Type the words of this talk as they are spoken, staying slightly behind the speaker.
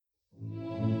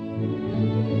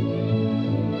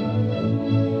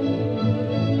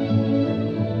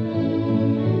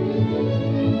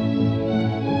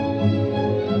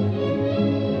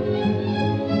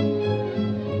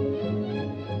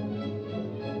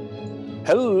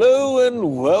Hello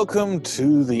and welcome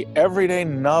to the Everyday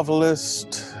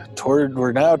Novelist.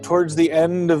 We're now towards the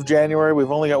end of January.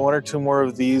 We've only got one or two more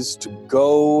of these to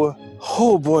go.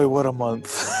 Oh boy, what a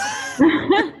month.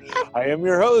 I am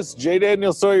your host, J.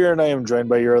 Daniel Sawyer, and I am joined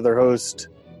by your other host,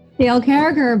 Dale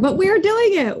Carragher, but we are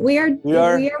doing it. We are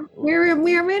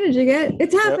managing it.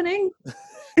 It's happening.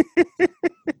 Yep.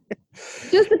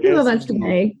 Just the two of us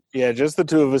today. Yeah, just the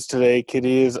two of us today.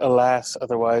 Kitty is, alas,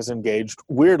 otherwise engaged.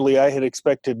 Weirdly, I had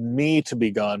expected me to be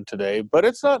gone today, but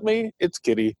it's not me. It's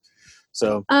Kitty.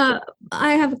 So I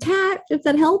have a cat, if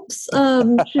that helps.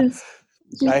 She's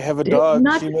I have a dog.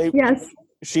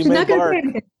 She may bark.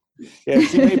 Yeah,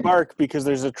 she may bark because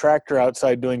there's a tractor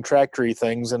outside doing tractory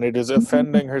things, and it is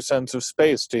offending her sense of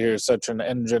space to hear such an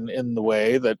engine in the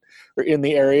way or in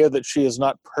the area that she is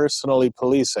not personally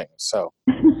policing. So,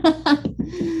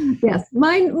 yes,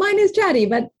 mine is chatty,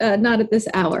 but not at this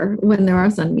hour when there are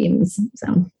sunbeams.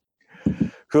 So.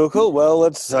 Cool. Well,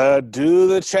 let's do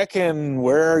the check-in.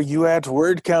 Where are you at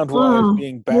word count-wise,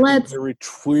 being back in the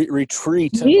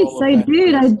retreat? Yes, I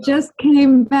did. I just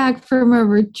came back from a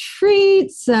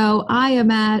retreat, so I am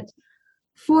at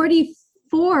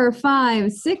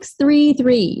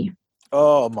 44,563.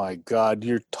 Oh, my God.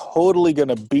 You're totally going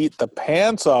to beat the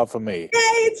pants off of me.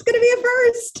 Hey, it's going to be a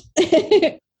first.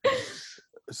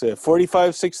 Is it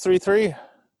 45,633?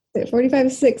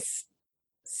 45,663.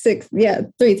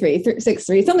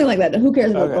 33, something like that. Who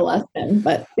cares about the last 10?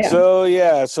 But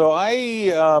yeah. So I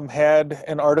had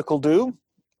an article due,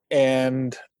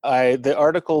 and the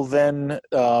article then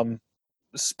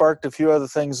sparked a few other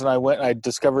things, and I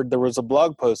discovered there was a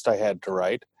blog post I had to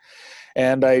write,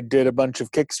 and I did a bunch of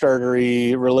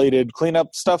Kickstarter-y related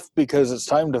cleanup stuff because it's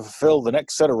time to fulfill the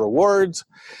next set of rewards,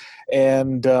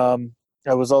 and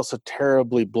I was also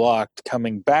terribly blocked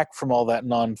coming back from all that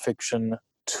nonfiction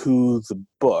to the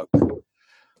book.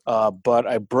 But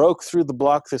I broke through the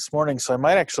block this morning, so I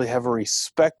might actually have a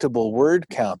respectable word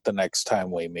count the next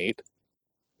time we meet.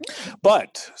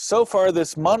 But so far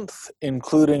this month,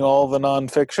 including all the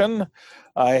nonfiction,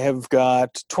 I have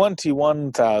got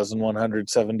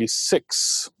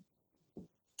 21,176.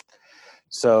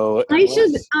 So I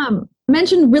should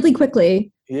mention really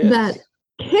quickly that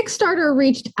Kickstarter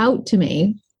reached out to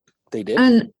me. They did?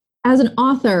 And as an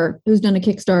author who's done a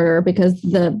Kickstarter, because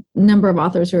the number of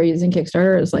authors who are using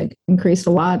Kickstarter is increased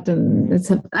a lot, and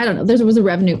I don't know, there was a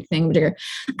revenue thing.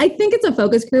 I think it's a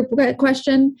focus group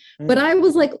question, but I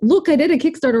was like, look, I did a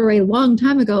Kickstarter a long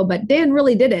time ago, but Dan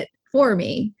really did it for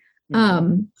me.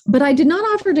 But I did not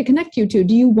offer to connect you two.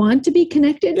 Do you want to be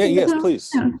connected? Yes, please.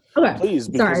 Yeah. Okay. Please,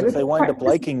 because if they wind up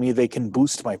liking me, they can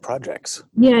boost my projects.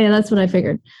 Yeah, that's what I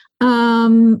figured.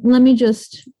 Let me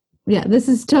just... Yeah, this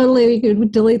is totally, you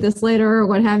could delete this later or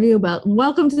what have you, but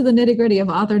welcome to the nitty-gritty of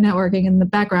author networking in the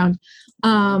background.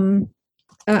 I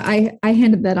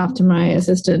handed that off to my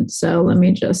assistant, so let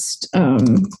me just let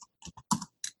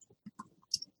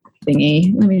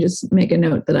me just make a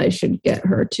note that I should get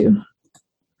her to.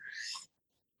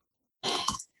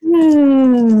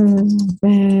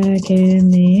 Back in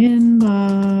the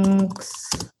inbox,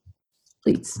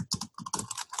 please.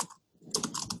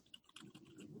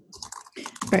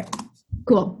 All right,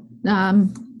 cool.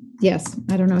 Yes,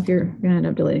 I don't know if you're going to end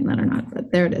up deleting that or not,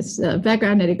 but there it is.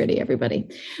 Background nitty-gritty, everybody.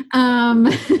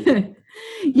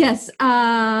 Yes.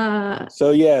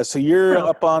 So you're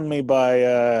up on me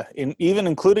by, even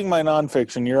including my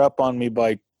nonfiction, you're up on me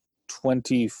by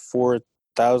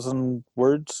 24,000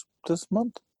 words this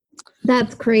month.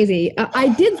 That's crazy. I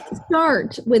did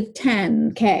start with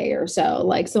 10K or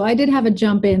so. So I did have a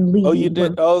jump in lead. Oh, you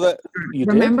did? You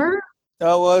remember? Did?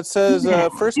 Oh, well, it says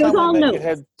first time I met it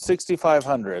had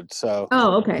 6,500. So.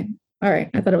 Oh, okay. All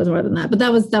right. I thought it was more than that, but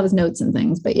that was notes and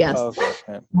things. But yes.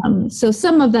 Okay. So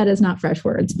some of that is not fresh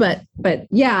words, but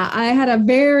yeah, I had a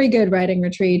very good writing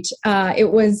retreat.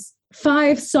 It was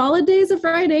 5 solid days of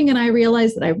writing, and I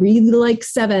realized that I really like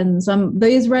 7. So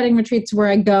these writing retreats where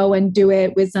I go and do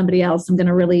it with somebody else, I'm going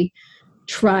to really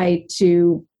try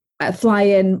to fly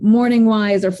in morning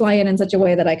wise, or fly in such a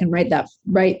way that I can write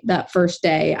that first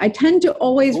day. I tend to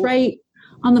always write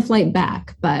on the flight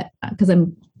back, but because I've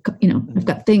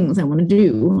got things I want to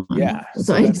do. Yeah.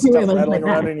 So I do stuff rattling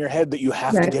around in your head that you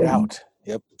have to get out.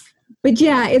 Yep. But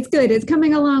yeah, it's good. It's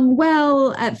coming along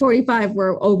well. At 45,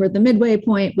 we're over the midway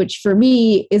point, which for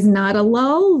me is not a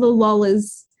lull. The lull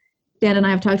is, Dan and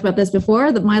I have talked about this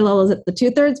before, that my lull is at the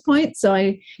 2/3 point. So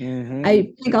I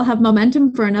think I'll have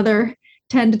momentum for another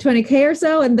 10 to 20K or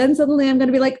so. And then suddenly I'm going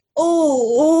to be like,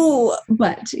 but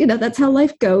that's how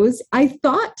life goes. I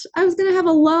thought I was going to have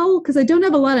a lull because I don't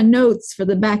have a lot of notes for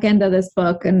the back end of this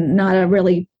book and not a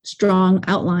really strong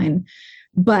outline.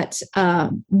 But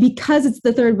because it's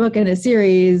the third book in a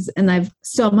series and I've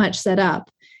so much set up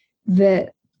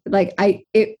that like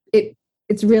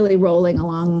it's really rolling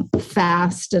along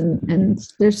fast, and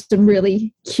there's some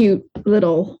really cute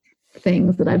little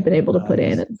things that I've been able to put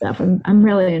in and stuff. I'm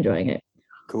really enjoying it.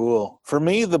 Cool. For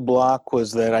me, the block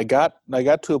was that I got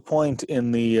to a point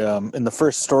in the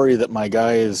first story that my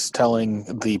guy is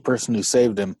telling the person who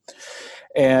saved him,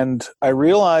 and I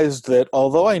realized that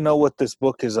although I know what this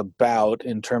book is about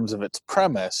in terms of its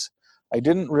premise, I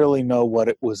didn't really know what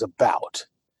it was about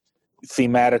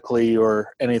thematically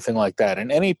or anything like that.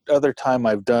 And any other time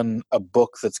I've done a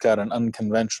book that's got an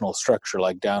unconventional structure,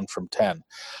 like Down from 10,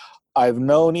 I've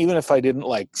known, even if I didn't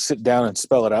like sit down and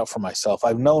spell it out for myself,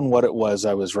 I've known what it was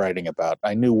I was writing about.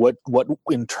 I knew what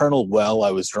internal well I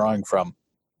was drawing from.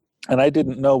 And I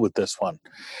didn't know with this one.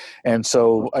 And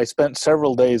so I spent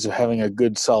several days of having a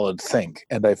good solid think,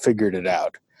 and I figured it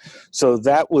out. So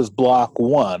that was block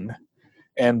 1.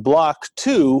 And block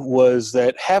 2 was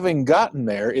that having gotten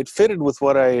there, it fitted with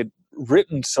what I had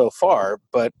written so far,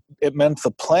 but it meant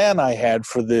the plan I had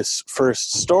for this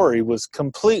first story was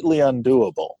completely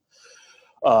undoable.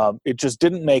 It just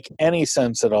didn't make any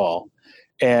sense at all.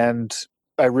 And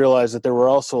I realized that there were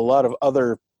also a lot of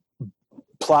other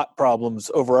plot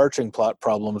problems, overarching plot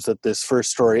problems, that this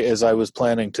first story, as I was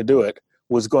planning to do it,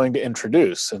 was going to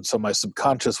introduce. And so my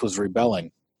subconscious was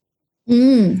rebelling.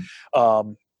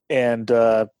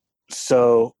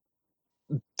 So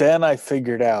then I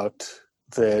figured out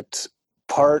that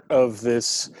part of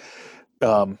this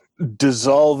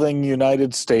dissolving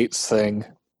United States thing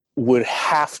would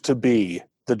have to be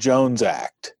the Jones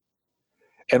Act.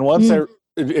 And once are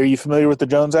you familiar with the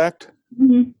Jones Act?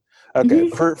 Mm-hmm. Okay.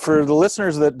 Mm-hmm. For the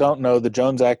listeners that don't know, the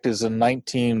Jones Act is a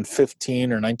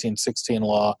 1915 or 1916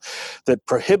 law that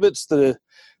prohibits the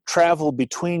travel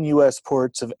between U.S.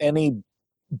 ports of any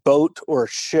boat or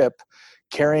ship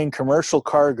carrying commercial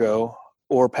cargo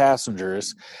or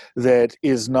passengers that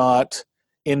is not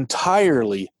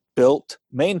entirely built,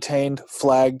 maintained,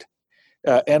 flagged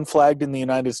in the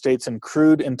United States, and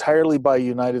crewed entirely by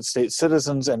United States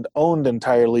citizens and owned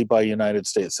entirely by United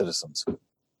States citizens.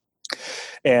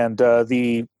 And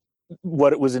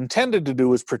what it was intended to do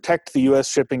was protect the U.S.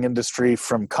 shipping industry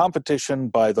from competition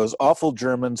by those awful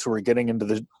Germans who were getting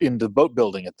into boat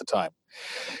building at the time.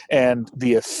 And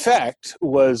the effect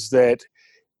was that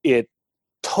it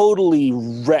totally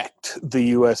wrecked the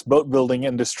U.S. boat building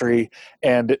industry,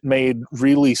 and it made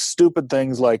really stupid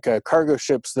things like cargo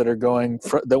ships that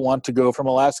want to go from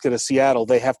Alaska to Seattle.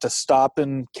 They have to stop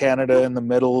in Canada in the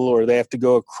middle, or they have to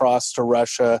go across to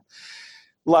Russia.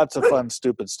 Lots of fun,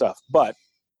 stupid stuff. But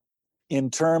in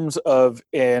terms of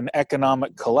an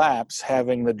economic collapse,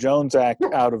 having the Jones Act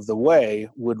out of the way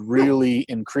would really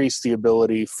increase the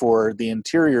ability for the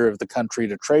interior of the country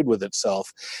to trade with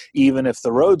itself, even if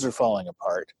the roads are falling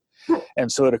apart.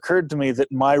 And so it occurred to me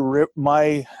that my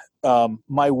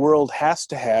world has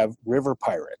to have river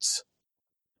pirates.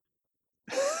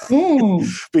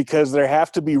 Because there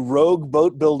have to be rogue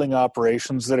boat building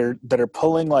operations that are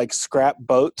pulling like scrap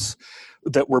boats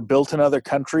that were built in other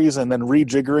countries and then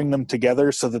rejiggering them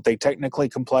together so that they technically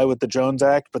comply with the Jones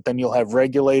Act, but then you'll have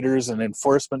regulators and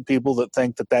enforcement people that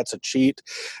think that that's a cheat.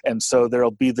 And so there'll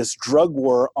be this drug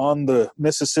war on the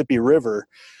Mississippi River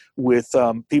with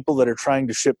people that are trying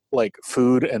to ship like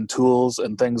food and tools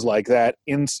and things like that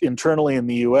internally in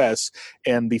the U.S.,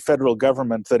 and the federal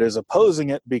government that is opposing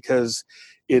it because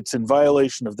it's in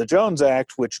violation of the Jones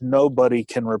Act, which nobody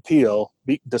can repeal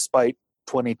despite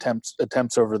 20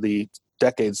 attempts over the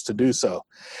decades to do so.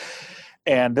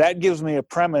 And that gives me a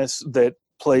premise that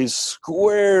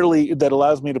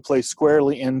allows me to play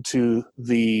squarely into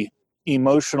the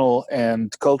emotional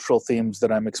and cultural themes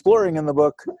that I'm exploring in the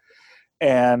book,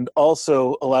 and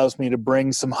also allows me to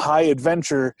bring some high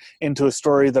adventure into a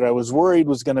story that I was worried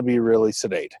was going to be really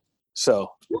sedate. So,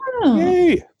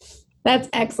 yay! That's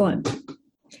excellent.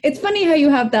 It's funny how you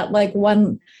have that like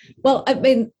one, well, I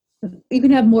mean, you can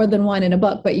have more than one in a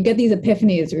book, but you get these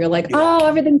epiphanies where you're like, oh,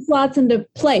 everything slots into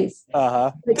place.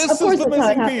 Uh-huh. Like, this is the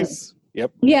missing piece.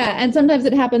 Yep. Yeah, and sometimes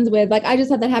it happens with, like, I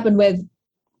just had that happen with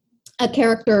a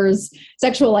character's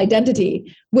sexual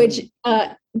identity, which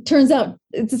turns out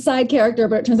it's a side character,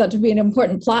 but it turns out to be an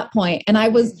important plot point. And I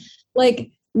was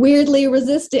like weirdly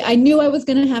resisting. I knew I was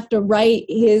going to have to write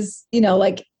his,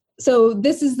 so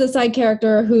this is the side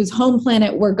character whose home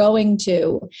planet we're going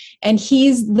to, and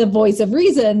he's the voice of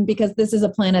reason because this is a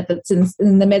planet that's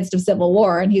in the midst of civil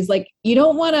war. And he's like, you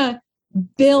don't want to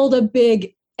build a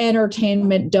big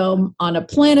entertainment dome on a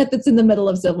planet that's in the middle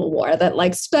of civil war that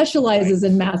like specializes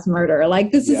in mass murder.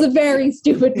 Like this is a very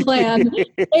stupid plan.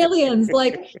 Aliens,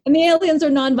 like, and the aliens are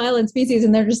non-violent species,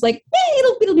 and they're just like,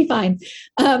 it'll be fine.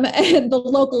 And the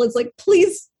local is like,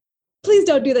 please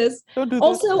don't do this.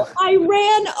 Also, I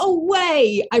ran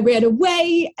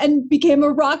away and became a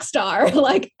rock star.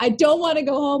 Like, I don't want to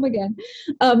go home again.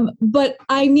 But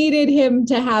I needed him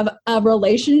to have a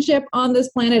relationship on this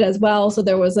planet as well. So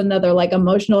there was another like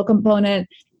emotional component.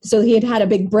 So he had a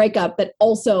big breakup that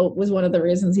also was one of the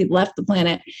reasons he'd left the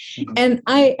planet. Mm-hmm. And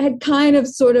I had kind of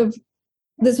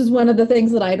this was one of the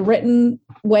things that I had written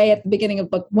way at the beginning of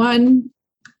book 1.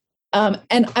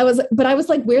 And I was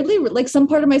like weirdly, like some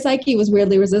part of my psyche was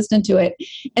weirdly resistant to it.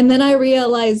 And then I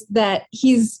realized that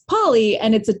he's poly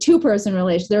and it's a 2-person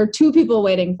relation. There are 2 people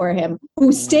waiting for him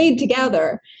who stayed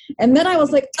together. And then I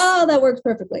was like, oh, that works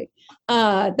perfectly.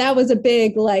 That was a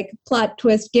big like plot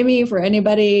twist gimme for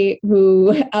anybody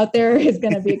who out there is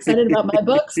going to be excited about my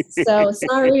books. So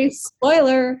sorry,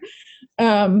 spoiler.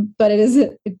 But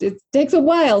it takes a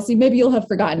while. So maybe you'll have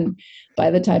forgotten by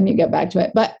the time you get back to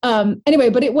it. But anyway,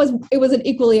 but it was an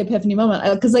equally epiphany moment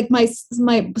because like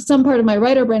some part of my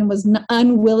writer brain was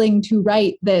unwilling to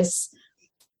write this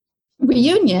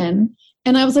reunion.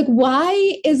 And I was like,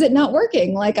 why is it not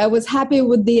working? Like I was happy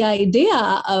with the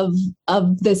idea of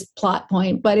this plot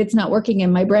point, but it's not working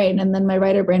in my brain. And then my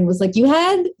writer brain was like, you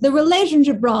had the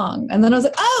relationship wrong. And then I was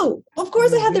like, oh, of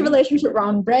course I had the relationship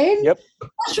wrong, brain. Yep.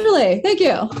 Naturally. Thank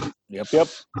you. Yep.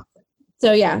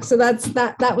 So yeah, so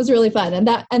that was really fun. And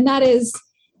that is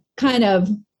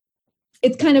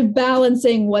it's kind of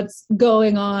balancing what's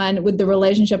going on with the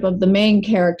relationship of the main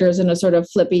characters in a sort of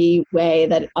flippy way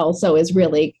that also is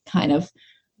really kind of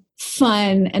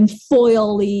fun and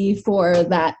foily for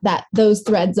those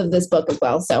threads of this book as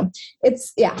well. So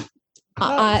it's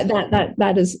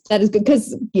that is good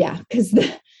because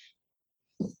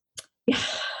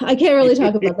I can't really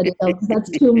talk about the details because that's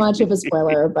too much of a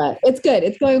spoiler, but it's good.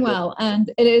 It's going well.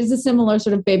 And it is a similar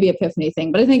sort of baby epiphany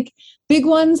thing. But I think big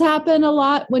ones happen a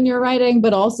lot when you're writing,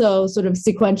 but also sort of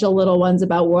sequential little ones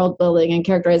about world building and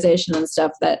characterization and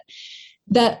stuff that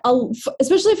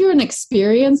especially if you're an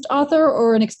experienced author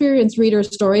or an experienced reader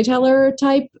storyteller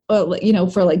type, for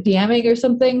like DMing or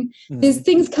something, these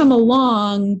things come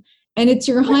along and it's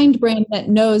your hindbrain that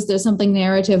knows there's something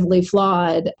narratively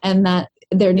flawed and that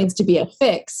there needs to be a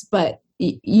fix, but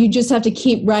you just have to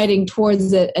keep writing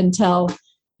towards it until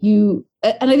and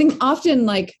I think often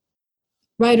like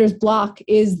writer's block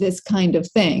is this kind of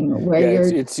thing where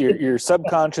it's your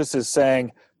subconscious is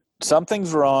saying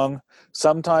something's wrong.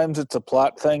 Sometimes it's a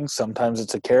plot thing. Sometimes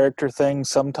it's a character thing.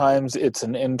 Sometimes it's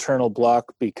an internal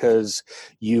block because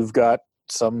you've got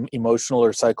some emotional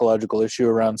or psychological issue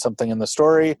around something in the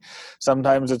story.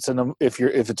 Sometimes it's if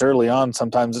it's early on,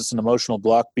 sometimes it's an emotional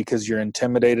block because you're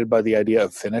intimidated by the idea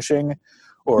of finishing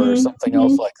or something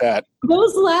else like that.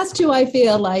 Those last 2 I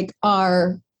feel like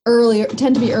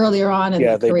tend to be earlier on in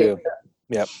the career. They do.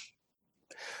 Yep.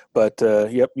 But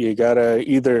you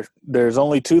gotta there's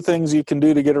only 2 things you can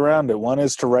do to get around it. One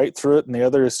is to write through it and the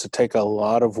other is to take a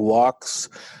lot of walks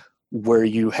where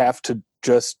you have to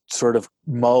just sort of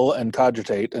mull and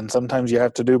cogitate, and sometimes you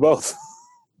have to do both.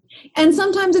 And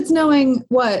sometimes it's knowing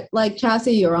what like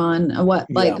chassis you're on, what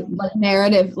like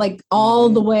narrative, like all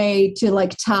the way to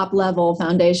like top level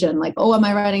foundation. Like, oh, am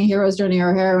I writing a hero's journey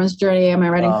or heroine's journey? Am I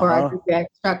writing for a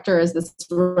structure? Is this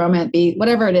romance beat?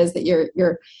 Whatever it is that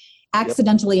you're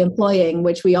accidentally employing,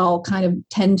 which we all kind of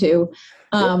tend to,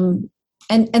 and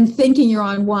thinking you're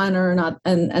on one or not,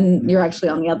 and you're actually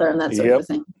on the other, and that sort of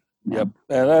thing. Yep.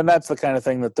 And that's the kind of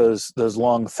thing that those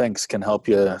long thinks can help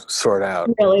you sort out.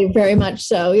 Really, very much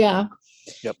so. Yeah.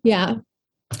 Yep. Yeah.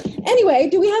 Anyway,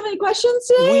 do we have any questions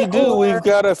today? We do. We've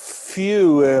got a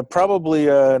few. Probably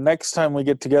next time we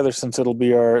get together, since it'll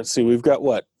be we've got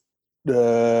what?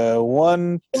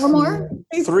 1, 2, 4 more?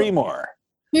 3 more.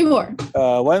 3 more.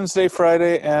 Wednesday,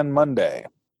 Friday, and Monday.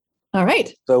 All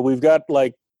right. So we've got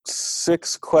like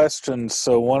 6 questions,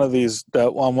 so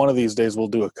on one of these days we'll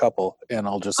do a couple and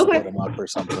I'll just split them up or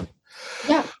something.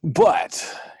 Yeah.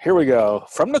 But here we go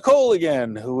from Nicole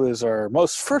again, who is our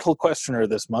most fertile questioner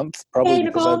this month. Probably hey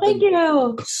Nicole, thank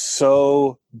you.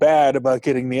 So bad about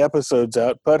getting the episodes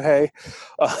out, but hey,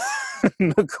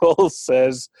 Nicole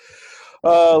says,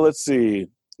 let's see,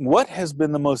 what has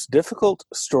been the most difficult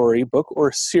story, book,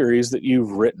 or series that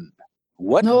you've written?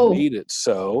 What made it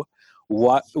so?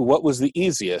 What was the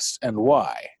easiest and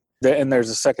why? And there's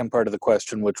a second part of the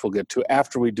question, which we'll get to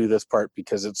after we do this part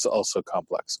because it's also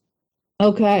complex.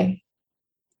 Okay.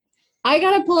 I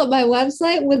got to pull up my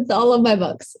website with all of my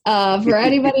books. For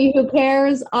anybody who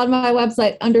cares, on my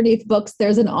website, underneath books,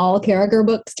 there's an all character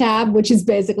books tab, which is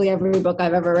basically every book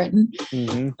I've ever written.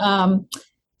 Mm-hmm.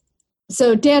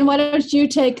 So, Dan, why don't you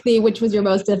take which was your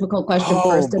most difficult question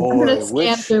first? And I'm going to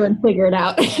scan through and figure it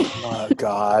out. Oh,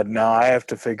 God, no, I have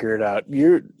to figure it out.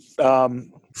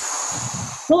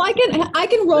 Well, I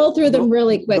can roll through them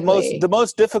really quickly. The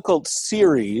most difficult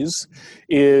series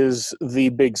is the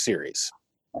big series.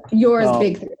 Yours,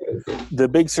 big series. The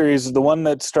big series is the one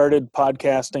that started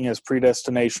podcasting as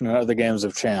Predestination and Other Games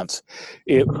of Chance.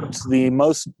 It's the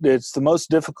most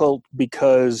difficult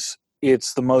because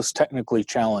it's the most technically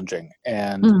challenging,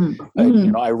 and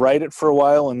I write it for a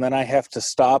while and then I have to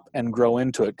stop and grow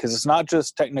into it, because it's not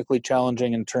just technically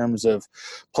challenging in terms of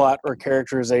plot or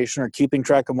characterization or keeping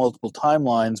track of multiple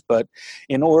timelines, but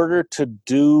in order to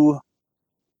do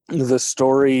the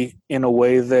story in a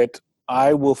way that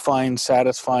I will find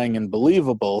satisfying and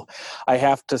believable, I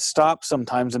have to stop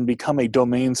sometimes and become a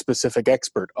domain-specific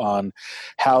expert on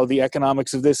how the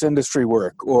economics of this industry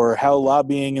work, or how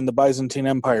lobbying in the Byzantine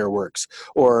Empire works,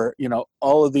 or,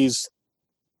 all of these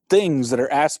things that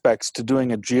are aspects to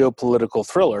doing a geopolitical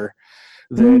thriller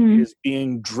that is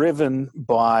being driven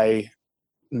by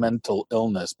mental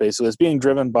illness. Basically, it's being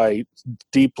driven by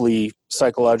deeply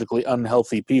psychologically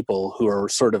unhealthy people who are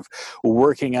sort of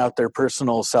working out their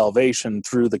personal salvation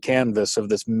through the canvas of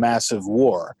this massive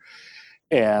war,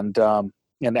 and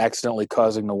accidentally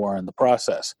causing the war in the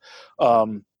process.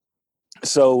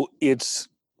 So it's,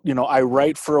 I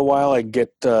write for a while. I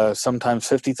get sometimes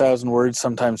 50,000 words,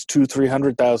 sometimes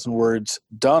 300,000 words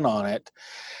done on it.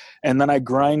 And then I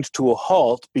grind to a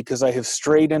halt because I have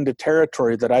strayed into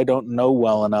territory that I don't know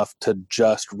well enough to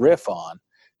just riff on.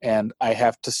 And I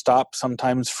have to stop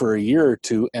sometimes for a year or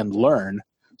two and learn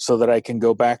so that I can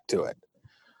go back to it.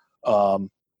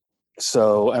 And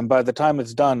by the time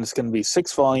it's done, it's going to be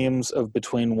 6 volumes of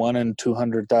between 1 and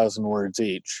 200,000 words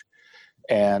each.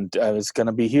 And it's going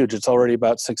to be huge. It's already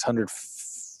about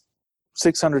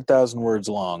 600,000 words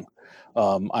long.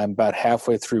 I'm about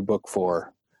halfway through book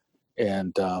 4.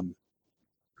 And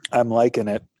I'm liking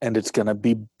it, and it's going to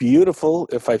be beautiful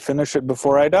if I finish it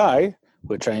before I die,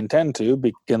 which I intend to,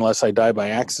 unless I die by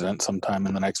accident sometime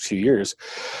in the next few years.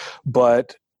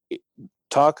 But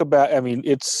talk about,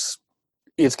 it's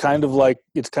kind of like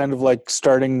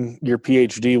starting your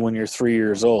PhD when you're 3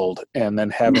 years old, and then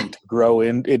having to grow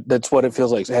in it. That's what it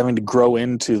feels like, having to grow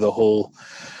into the whole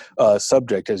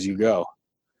subject as you go.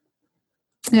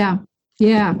 Yeah.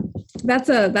 That's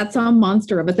a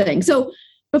monster of a thing. So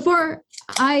before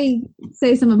I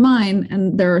say some of mine,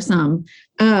 and there are some,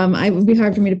 it would be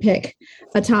hard for me to pick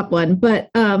a top one, but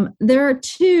there are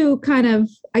 2 kind of,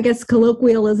 I guess,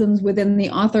 colloquialisms within the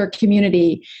author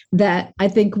community that I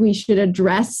think we should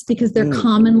address because they're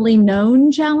commonly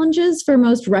known challenges for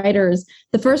most writers.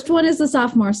 The first one is the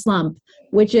sophomore slump,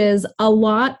 which is a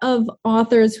lot of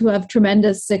authors who have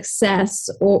tremendous success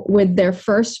with their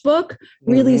first book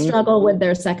really struggle with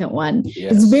their second one.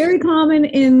 Yes. It's very common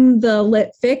in the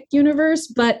lit fic universe,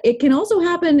 but it can also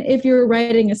happen if you're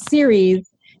writing a series.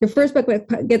 Your first book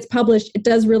gets published, it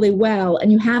does really well, and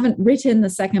you haven't written the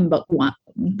second book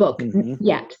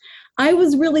yet. I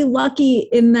was really lucky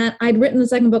in that I'd written the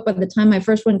second book by the time my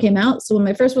first one came out. So when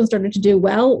my first one started to do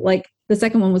well, like the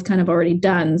second one was kind of already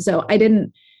done. So I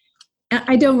don't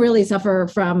really suffer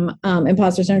from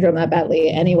imposter syndrome that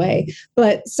badly anyway.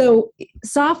 But so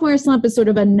sophomore slump is sort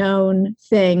of a known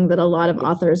thing that a lot of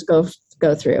authors go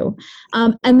through.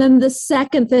 And then the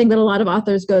second thing that a lot of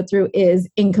authors go through is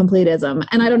incompletism.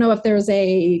 And I don't know if there's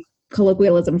a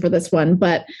colloquialism for this one,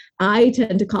 but I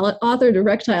tend to call it author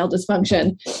erectile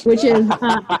dysfunction, which is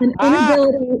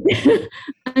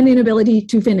an inability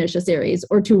to finish a series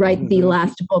or to write the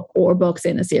last book or books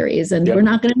in a series. And we're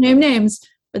not going to name names,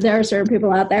 but there are certain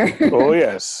people out there oh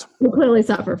yes who clearly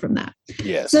suffer from that.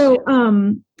 Yes. So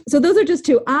those are just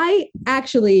 2. I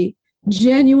actually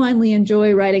genuinely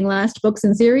enjoy writing last books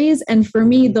in series, and for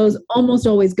me those almost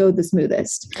always go the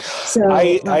smoothest. So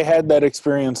I had that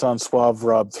experience on Suave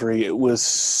Rob 3. It was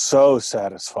so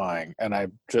satisfying, and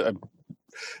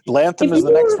Lantham is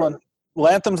the next one.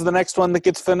 Lantham's the next one that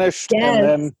gets finished. Yes.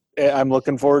 And then I'm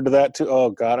looking forward to that too.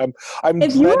 Oh God, I'm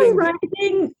if you're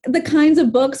writing the kinds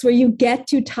of books where you get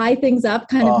to tie things up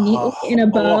kind of neatly in a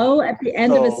bow at the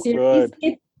end of a series,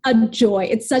 it's a joy.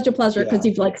 It's such a pleasure because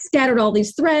you've like scattered all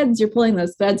these threads. You're pulling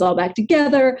those threads all back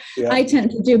together. Yeah. I tend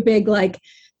to do big like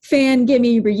fan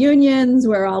gimme reunions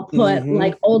where I'll put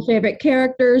like old favorite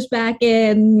characters back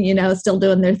in, still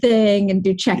doing their thing, and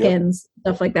do check-ins,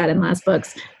 stuff like that in last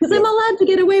books, because I'm allowed to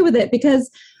get away with it because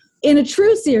in a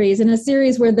true series, in a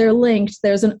series where they're linked,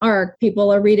 there's an arc,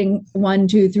 people are reading 1,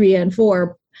 2, 3, and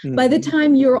 4. By the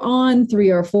time you're on 3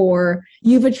 or 4,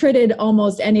 you've attrited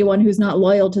almost anyone who's not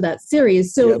loyal to that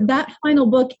series. So that final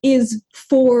book is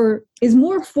more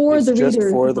for it's the just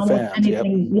readers for the fans.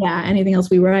 Anything else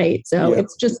we write. So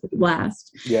it's just a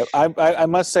blast. Yeah, I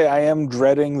must say I am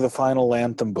dreading the final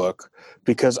Lantham book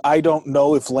because I don't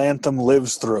know if Lantham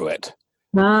lives through it.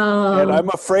 Oh. And I'm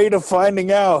afraid of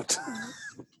finding out.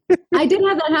 I did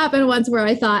have that happen once where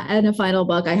I thought in a final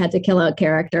book I had to kill a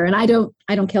character, and I don't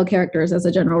kill characters as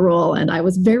a general rule, and I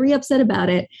was very upset about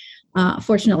it.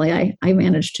 Fortunately, I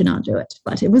managed to not do it,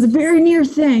 but it was a very near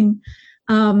thing.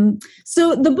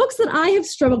 So the books that I have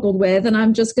struggled with, and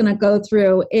I'm just going to go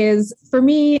through, is for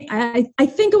me, I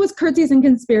think it was Curtsies and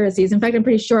Conspiracies. In fact, I'm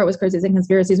pretty sure it was Curtsies and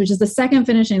Conspiracies, which is the second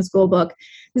finishing school book.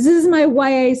 This is my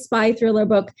YA spy thriller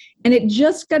book, and it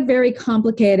just got very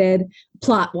complicated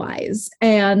plot-wise.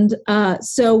 And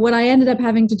so what I ended up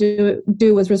having to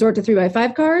do was resort to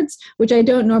 3x5 cards, which I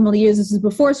don't normally use. This is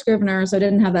before Scrivener, so I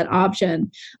didn't have that option.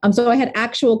 So I had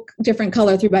actual different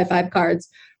color 3x5 cards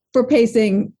for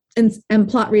pacing and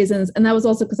plot reasons. And that was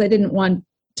also because I didn't want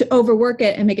to overwork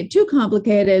it and make it too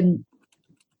complicated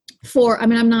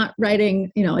I'm not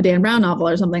writing, a Dan Brown novel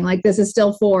or something. Like, this is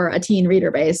still for a teen reader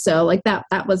base. So like that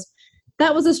was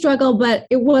a struggle, but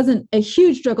it wasn't a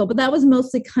huge struggle, but that was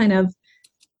mostly kind of,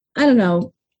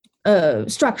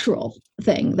 structural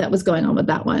thing that was going on with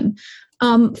that one.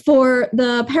 For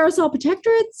the Parasol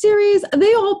Protectorate series,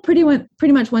 they all pretty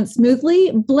much went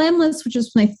smoothly. Blameless, which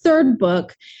is my third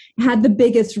book, had the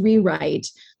biggest rewrite.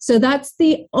 So that's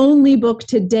the only book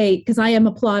to date, because I am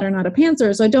a plotter, not a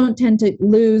pantser, so I don't tend to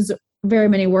lose very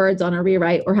many words on a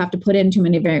rewrite or have to put in too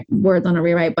many words on a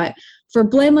rewrite. But for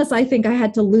Blameless, I think I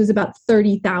had to lose about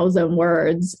 30,000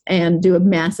 words and do a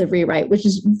massive rewrite, which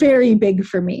is very big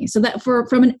for me. So that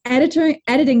from an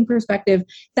editing perspective,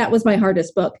 that was my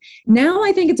hardest book. Now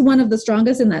I think it's one of the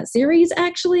strongest in that series,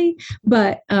 actually.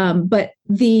 But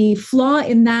the flaw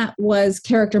in that was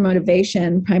character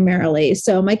motivation primarily.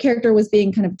 So my character was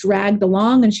being kind of dragged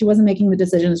along, and she wasn't making the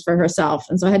decisions for herself.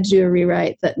 And so I had to do a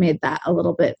rewrite that made that a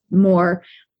little bit more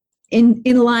in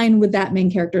line with that main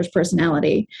character's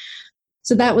personality.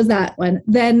 So that was that one.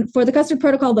 Then for the Custard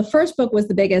Protocol, the first book was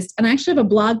the biggest. And I actually have a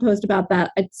blog post about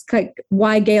that. It's like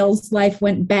Why Gail's Life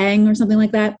Went Bang or something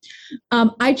like that.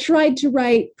 I tried to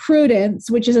write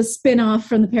Prudence, which is a spin-off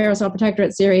from the Parasol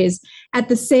Protectorate series,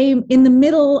 in the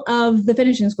middle of the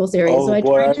Finishing School series. So I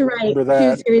tried to write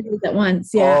two series at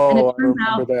once. Yeah. And it turns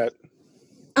out that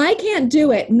I can't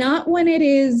do it. Not when it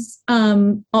is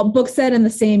a book set in the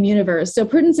same universe. So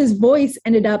Prudence's voice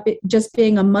ended up just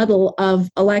being a muddle of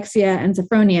Alexia and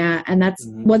Sophronia, and that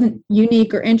wasn't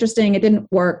unique or interesting. It didn't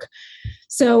work.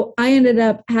 So I ended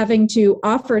up having to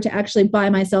offer to actually buy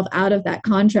myself out of that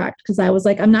contract, because I was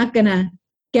like, I'm not going to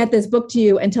get this book to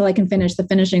you until I can finish the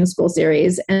Finishing School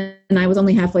series. And I was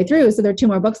only halfway through, so there are 2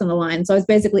 more books on the line. So I was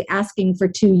basically asking for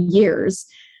 2 years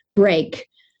break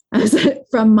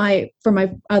from my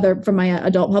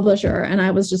adult publisher. And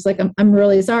I was just like, I'm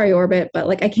really sorry, Orbit, but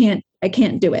like, I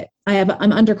can't do it.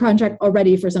 I'm under contract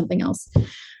already for something else.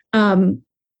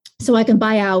 So I can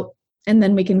buy out, and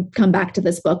then we can come back to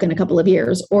this book in a couple of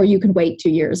years, or you can wait 2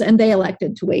 years. And they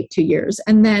elected to wait 2 years.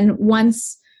 And then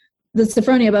once the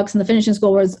Sophronia books and the Finishing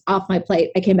School was off my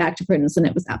plate, I came back to Prudence, and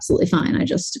it was absolutely fine. I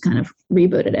just kind of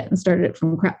rebooted it and started it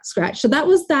from scratch. So that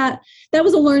was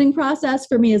a learning process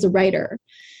for me as a writer.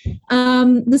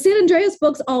 The San Andreas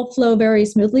books all flow very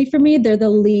smoothly for me. They're the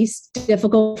least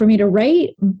difficult for me to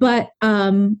write, but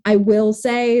I will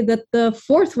say that the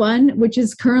fourth one, which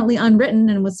is currently unwritten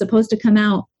and was supposed to come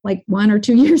out like 1 or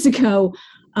 2 years ago,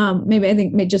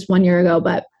 maybe just 1 year ago,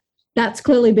 but that's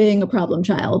clearly being a problem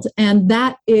child. And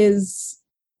that is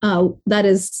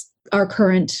our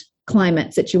current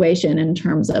climate situation in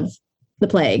terms of the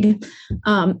plague.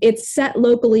 It's set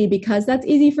locally because that's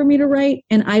easy for me to write,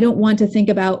 and I don't want to think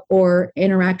about or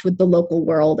interact with the local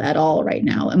world at all right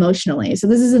now emotionally. So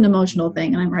this is an emotional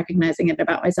thing, and I'm recognizing it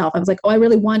about myself. I was like, I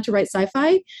really want to write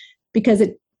sci-fi because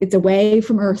it's away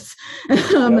from Earth.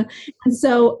 And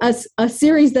so a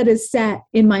series that is set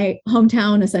in my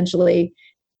hometown, essentially,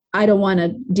 I don't want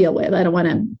to deal with. I don't want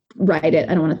to write it.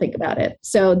 I don't want to think about it.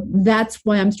 So that's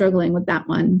why I'm struggling with that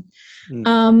one.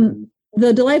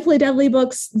 The Delightfully Deadly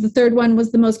books, the third one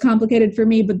was the most complicated for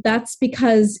me, but that's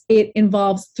because it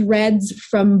involves threads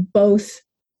from both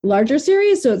larger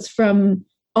series. So it's from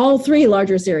all three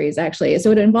larger series, actually.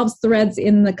 So it involves threads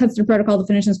in the Custard Protocol, the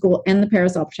Finishing School, and the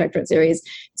Parasol Protectorate series.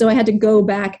 So I had to go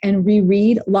back and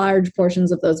reread large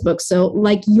portions of those books. So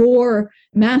like your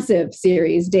massive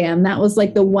series, Dan, that was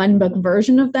like the one book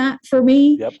version of that for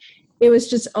me. Yep. It was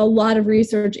just a lot of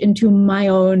research into my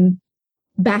own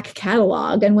back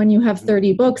catalog. And when you have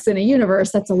 30 books in a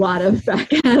universe, that's a lot of back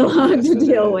catalog to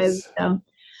deal with.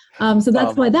 So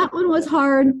that's why that one was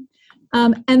hard.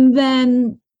 And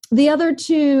then the other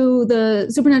two, the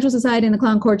Supernatural Society and the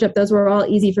Clown Courtship, those were all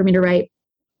easy for me to write.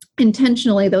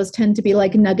 Intentionally, those tend to be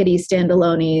like nuggety,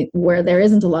 standalone, where there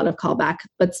isn't a lot of callback,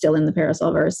 but still in the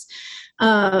Parasolverse.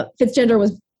 Fitzgender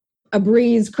was a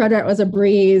breeze. Credit was a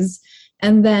breeze.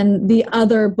 And then the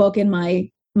other book in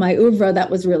my oeuvre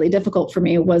that was really difficult for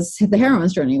me was The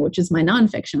Heroine's Journey, which is my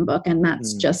nonfiction book. And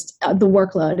that's just, the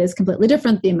workload is completely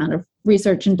different. The amount of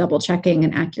research and double checking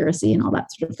and accuracy and all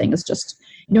that sort of thing is just,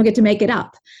 you don't get to make it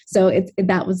up. So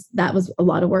that was a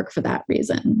lot of work for that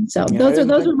reason. So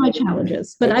those were my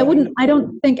challenges, but I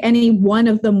don't think any one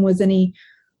of them was any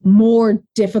more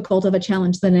difficult of a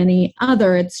challenge than any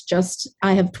other. It's just,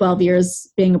 I have 12 years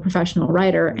being a professional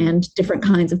writer, and different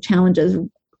kinds of challenges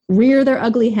rear their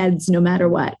ugly heads no matter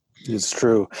what. It's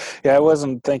true. Yeah, I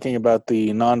wasn't thinking about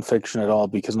the nonfiction at all,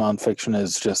 because nonfiction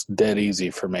is just dead easy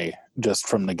for me, just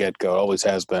from the get-go. It always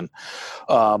has been.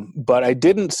 But I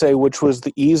didn't say which was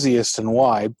the easiest and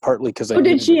why, partly because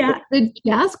did she ask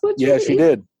what? Yeah, she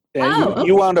did. And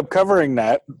you wound up covering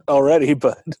that already,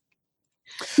 but...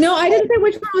 No, I didn't say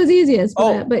which one was easiest.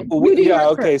 But yeah,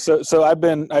 okay. So I've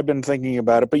been thinking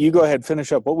about it, but you go ahead,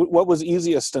 finish up. What was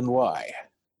easiest and why?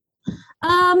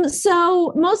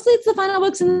 So mostly it's the final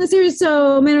books in the series.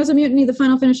 So Manners of Mutiny, the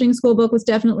final finishing school book, was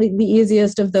definitely the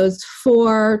easiest of those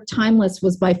four. Timeless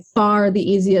was by far the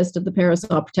easiest of the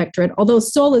Parasol Protectorate, although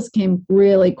Solus came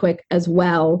really quick as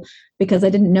well because I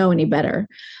didn't know any better.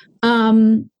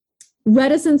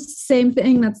 Reticence, same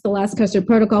thing. That's the last Custard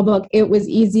Protocol book. It was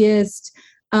easiest.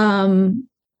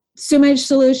 Sumage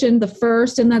Solution, the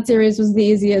first in that series, was the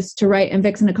easiest to write, and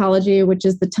Vixen Ecology, which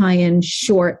is the tie-in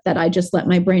short that I just let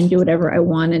my brain do whatever I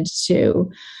wanted to.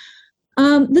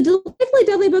 The Delightfully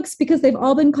Deadly books, because they've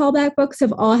all been callback books,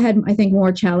 have all had, I think,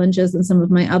 more challenges than some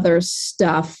of my other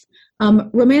stuff.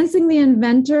 Romancing the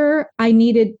Inventor, I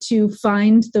needed to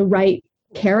find the right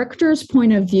character's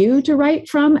point of view to write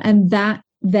from, and that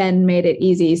then made it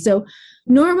easy. So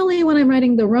normally when I'm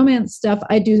writing the romance stuff,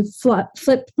 I do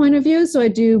flipped point of view. So I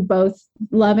do both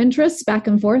love interests back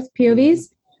and forth, POVs.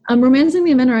 Romancing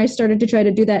the Inventor, I started to try to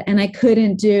do that, and I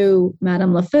couldn't do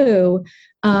Madame LeFou.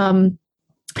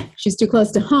 She's too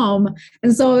close to home.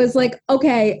 And so it was like,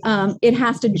 okay, it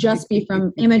has to just be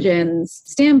from Imogen's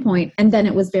standpoint. And then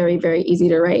it was very, very easy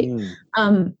to write.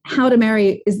 How to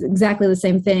Marry is exactly the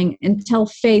same thing. Until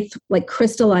Faith like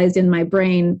crystallized in my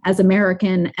brain as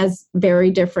American, as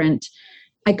very different,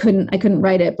 I couldn't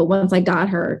write it. But once I got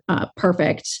her,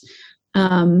 perfect.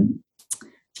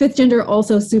 Fifth Gender,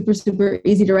 also super, super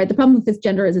easy to write. The problem with Fifth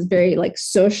Gender is it's very like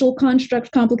social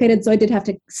construct complicated. So I did have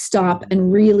to stop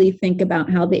and really think about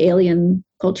how the alien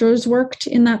cultures worked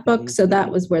in that book. So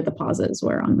that was where the pauses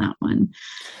were on that one.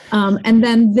 And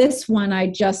then this one,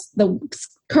 the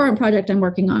current project I'm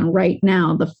working on right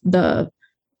now, the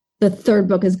third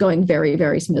book is going very,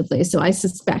 very smoothly. So I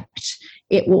suspect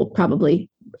it will probably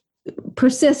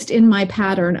persist in my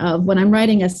pattern of when I'm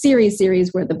writing a series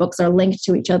where the books are linked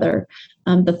to each other.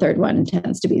 The third one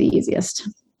tends to be the easiest,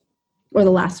 or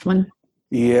the last one.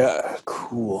 Yeah,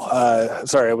 cool.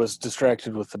 Sorry, I was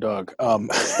distracted with the dog.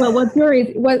 Well,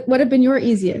 what have been your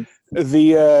easiest?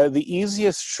 The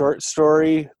easiest short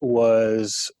story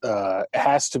was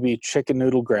has to be Chicken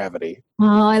Noodle Gravity. Oh,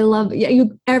 I love it.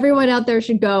 Everyone out there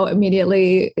should go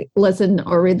immediately listen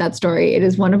or read that story. It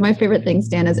is one of my favorite things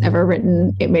Dan has ever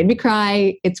written. It made me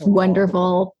cry. It's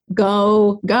wonderful.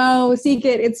 Go seek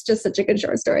it. It's just such a good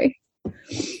short story.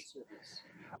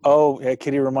 Oh, yeah,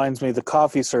 Kitty reminds me the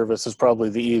coffee service is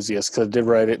probably the easiest because I did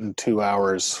write it in 2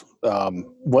 hours.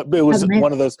 It was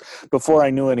one of those before I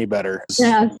knew any better.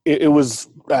 Yeah. It was,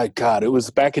 God, it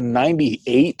was back in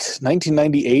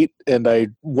 1998, and I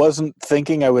wasn't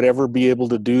thinking I would ever be able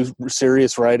to do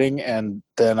serious writing, and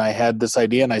then I had this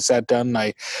idea, and I sat down, and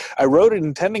I wrote it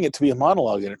intending it to be a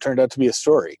monologue, and it turned out to be a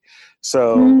story.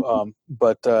 So,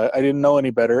 but I didn't know any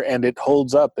better, and it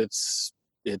holds up.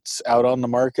 It's out on the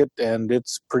market, and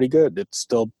it's pretty good. It's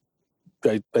still,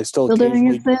 I still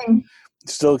doing its thing.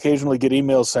 Still occasionally get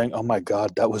emails saying, "Oh my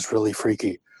God, that was really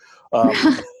freaky."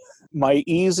 My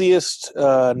easiest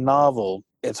novel,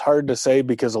 it's hard to say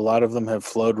because a lot of them have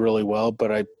flowed really well,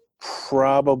 but it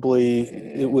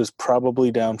was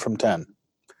probably down from 10.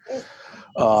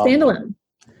 Standalone.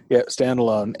 Yeah,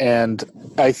 standalone. And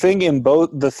I think in both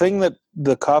the thing that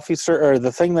the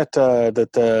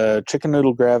Chicken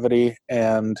Noodle Gravity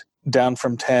and Down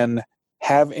from 10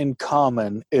 have in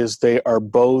common is they are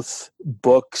both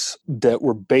books that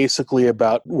were basically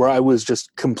about where I was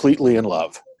just completely in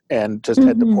love and just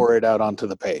had to pour it out onto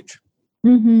the page.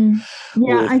 Mm-hmm.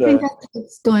 Yeah, With, I think that's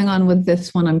what's going on with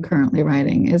this one I'm currently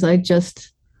writing is I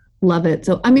just love it.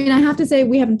 So, I mean, I have to say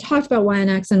we haven't talked about Y and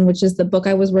Axon, which is the book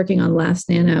I was working on last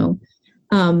Nano.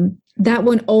 That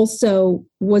one also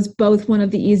was both one of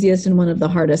the easiest and one of the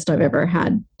hardest I've ever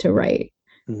had to write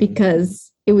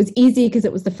because it was easy because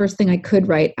it was the first thing I could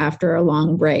write after a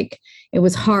long break. It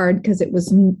was hard because it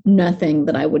was nothing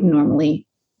that I would normally,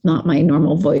 not my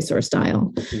normal voice or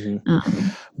style.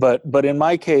 But in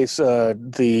my case,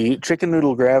 the Chicken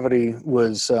Noodle Gravity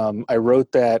was, I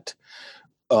wrote that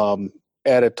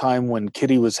at a time when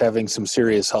Kitty was having some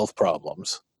serious health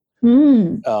problems.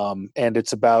 And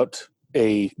it's about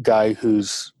a guy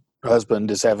whose husband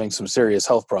is having some serious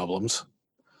health problems.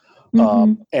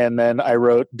 And then I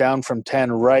wrote Down from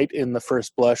 10 right in the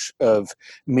first blush of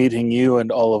meeting you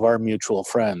and all of our mutual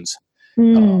friends.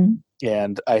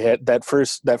 And I had that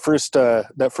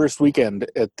first weekend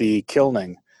at the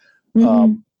Kilning.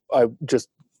 I just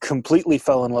completely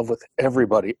fell in love with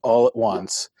everybody all at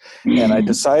once, and I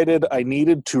decided I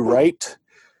needed to write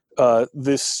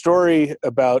this story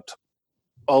about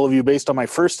all of you based on my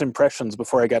first impressions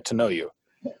before I got to know you,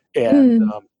 and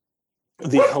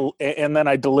and then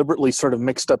I deliberately sort of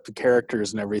mixed up the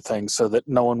characters and everything so that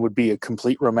no one would be a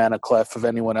complete romantic clef of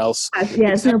anyone else.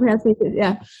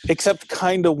 Except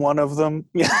kind of one of them.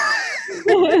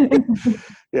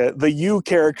 Yeah, the you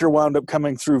character wound up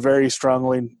coming through very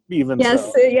strongly, even yes,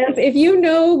 so. Yes, if you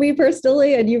know me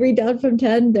personally and you read Down from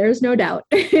 10, there's no doubt.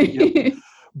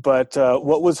 But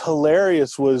what was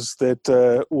hilarious was that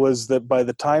by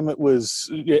the time it was,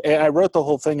 and I wrote the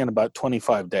whole thing in about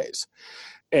 25 days.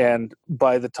 And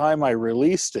by the time I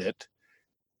released it,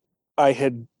 I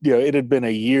had, it had been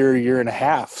a year and a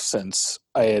half since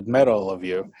I had met all of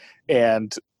you.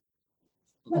 And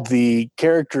the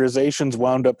characterizations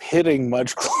wound up hitting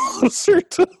much closer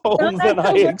to home than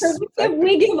I expected.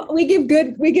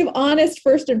 We give honest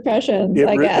first impressions,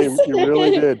 I guess. It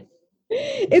really did.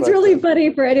 It's really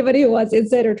funny for anybody who wants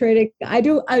insider trading. I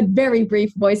do a very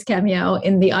brief voice cameo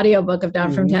in the audiobook of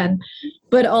Down from 10,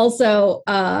 but also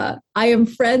I am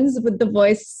friends with the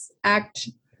voice act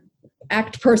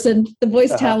person, the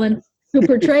voice talent who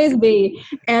portrays me,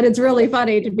 and it's really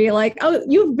funny to be like, oh,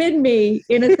 you've been me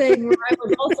in a thing where I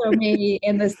was also me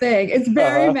in this thing. It's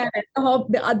very meta.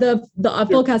 The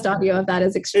full cast audio of that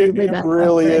is extremely meta. It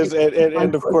really is,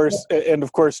 and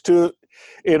of course,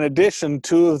 in addition,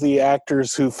 two of the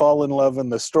actors who fall in love in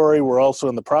the story were also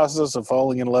in the process of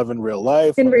falling in love in real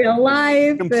life.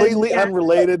 Completely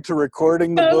unrelated to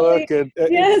recording the book. And,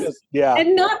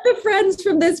 and not the friends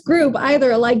from this group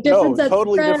either. Like different sets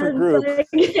totally of friends. Different group. Like,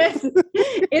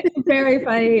 it's very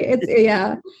funny.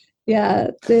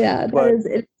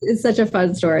 It's such a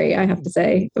fun story, I have to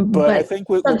say. But I think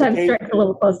sometimes strikes a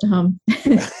little close to home.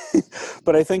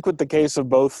 But I think with the case of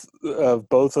both of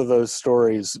those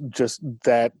stories, just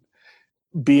that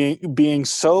being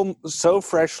so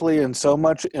freshly and so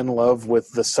much in love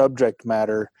with the subject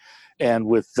matter and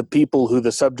with the people who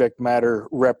the subject matter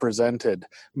represented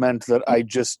meant that I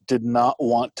just did not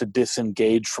want to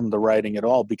disengage from the writing at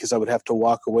all, because I would have to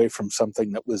walk away from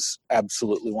something that was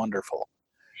absolutely wonderful.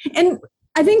 And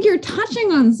I think you're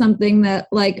touching on something that,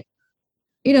 like,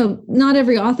 not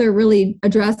every author really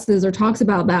addresses or talks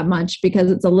about that much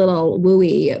because it's a little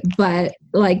wooey. But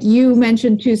like you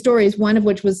mentioned two stories, one of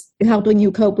which was helping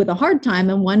you cope with a hard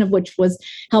time and one of which was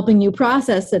helping you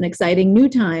process an exciting new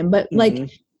time. But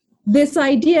like this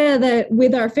idea that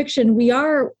with our fiction, we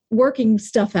are working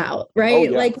stuff out, right?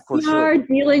 We are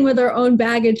dealing with our own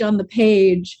baggage on the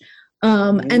page.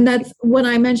 And that's when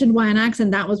I mentioned Y and Axon,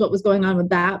 that was what was going on with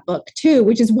that book too,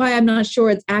 which is why I'm not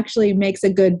sure it actually makes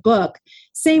a good book.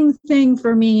 Same thing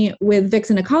for me with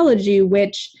Vixen Ecology,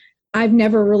 which I've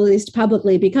never released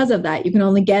publicly because of that. You can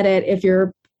only get it if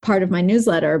you're part of my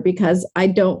newsletter, because I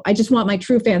just want my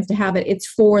true fans to have it. It's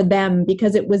for them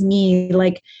because it was me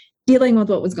like dealing with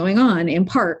what was going on in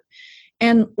part.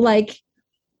 And like,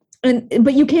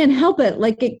 but you can't help it.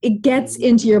 Like it gets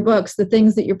into your books, the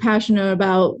things that you're passionate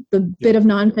about, the bit of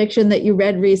nonfiction that you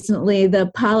read recently,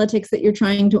 the politics that you're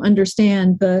trying to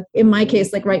understand, in my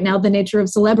case, like right now, the nature of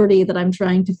celebrity that I'm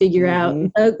trying to figure out,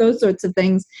 those sorts of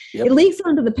things. It leaks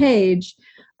onto the page.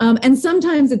 And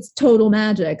sometimes it's total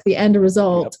magic, the end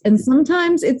result. And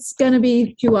sometimes it's going to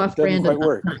be too off-brand and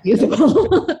not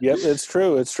usable. Yep, it's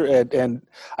true. It's true. And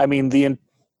I mean,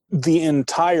 the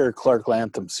entire Clark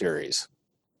Lantham series,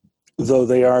 though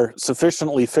they are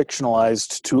sufficiently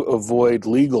fictionalized to avoid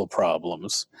legal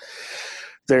problems,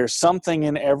 there's something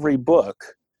in every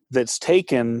book that's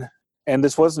taken, and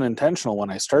this wasn't intentional when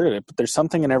I started it, but there's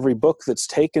something in every book that's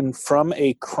taken from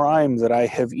a crime that I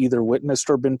have either witnessed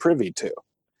or been privy to.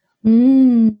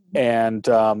 And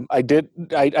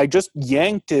I just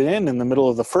yanked it in the middle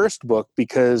of the first book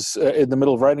because in the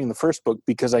middle of writing the first book,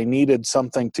 because I needed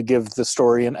something to give the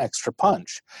story an extra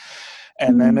punch.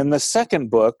 And then in the second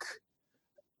book,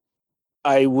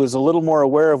 I was a little more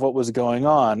aware of what was going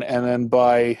on. And then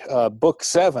by book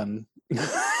 7,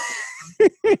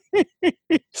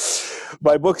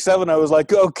 by book 7, I was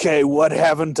like, okay, what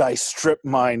haven't I strip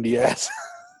mined yet?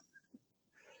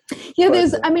 Yeah,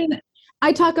 there's, I mean,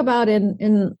 I talk about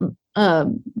in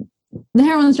the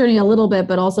Heroine's Journey a little bit,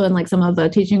 but also in like some of the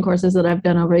teaching courses that I've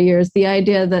done over years, the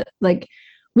idea that like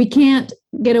we can't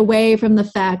get away from the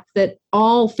fact that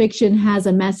all fiction has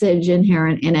a message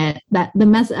inherent in it, that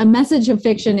a message of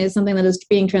fiction is something that is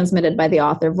being transmitted by the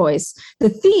author voice. The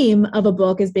theme of a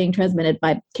book is being transmitted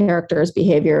by characters,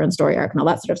 behavior, and story arc and all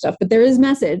that sort of stuff, but there is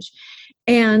message.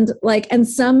 And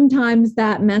sometimes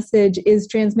that message is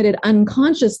transmitted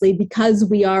unconsciously because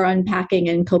we are unpacking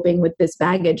and coping with this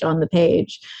baggage on the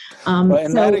page. And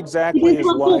so that exactly is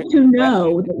why to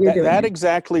know that you're doing that it.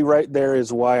 exactly right there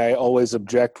is why I always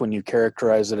object when you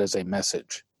characterize it as a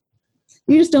message.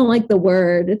 You just don't like the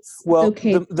word. It's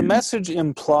okay. The message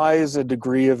implies a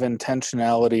degree of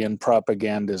intentionality and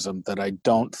propagandism that I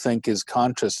don't think is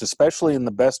conscious, especially in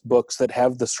the best books that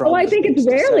have the strongest. Well, I think it's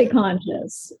rarely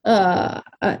conscious.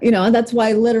 And that's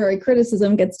why literary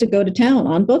criticism gets to go to town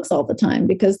on books all the time,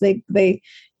 because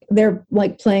they're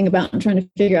like playing about and trying to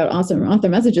figure out awesome author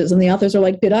messages, and the authors are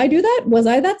like, did I do that? Was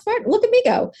I that smart? Look at me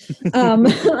go.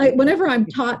 Whenever I'm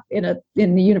taught in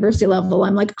the university level,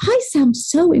 I'm like, I sound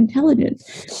so intelligent.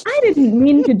 I didn't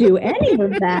mean to do any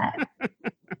of that.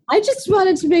 I just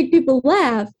wanted to make people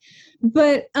laugh.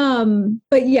 But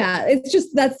yeah,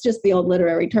 that's just the old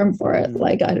literary term for it.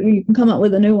 Like, you can come up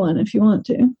with a new one if you want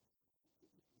to.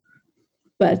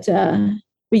 But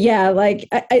yeah, like,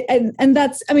 and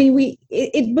that's, I mean,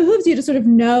 it behooves you to sort of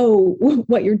know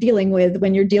what you're dealing with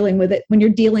when you're dealing with it, when you're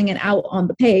dealing it out on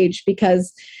the page,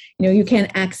 because, you can't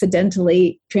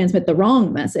accidentally transmit the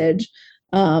wrong message,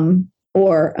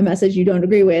 or a message you don't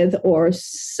agree with, or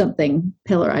something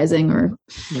pillarizing, or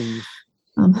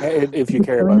if you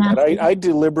care about that. I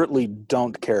deliberately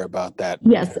don't care about that.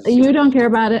 Yes, you don't care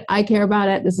about it. I care about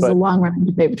it. This is a long-running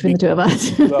debate between the two of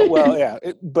us. well, yeah,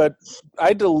 but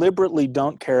I deliberately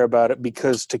don't care about it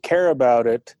because to care about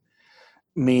it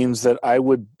means that I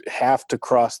would have to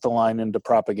cross the line into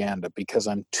propaganda, because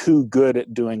I'm too good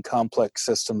at doing complex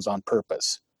systems on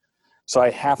purpose. So I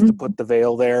have to put the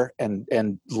veil there and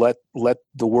let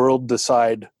the world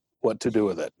decide what to do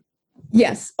with it.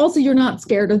 Yes. Also, you're not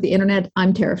scared of the internet.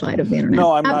 I'm terrified of the internet.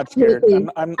 No, I'm not scared.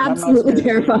 I'm absolutely not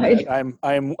scared terrified.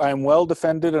 I'm well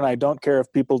defended, and I don't care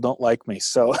if people don't like me.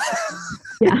 So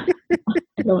yeah,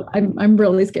 I'm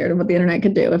really scared of what the internet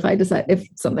could do if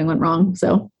something went wrong.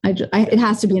 So it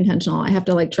has to be intentional. I have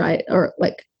to try it, or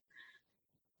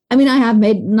I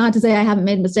mean, not to say I haven't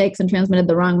made mistakes and transmitted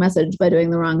the wrong message by doing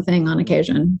the wrong thing on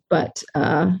occasion, but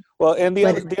well, and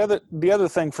the other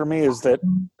thing for me is that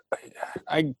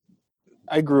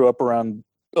I grew up around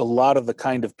a lot of the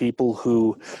kind of people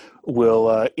who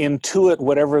will intuit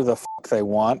whatever the fuck they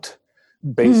want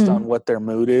based on what their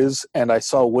mood is. And I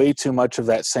saw way too much of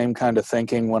that same kind of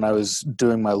thinking when I was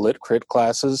doing my lit crit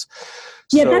classes.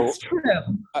 Yeah, that's true.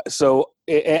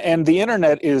 And the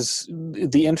internet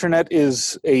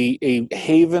is a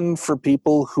haven for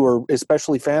people who are,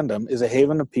 especially fandom, is a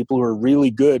haven of people who are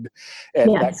really good at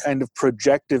that kind of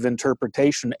projective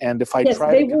interpretation. And if I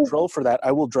try to control for that,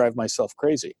 I will drive myself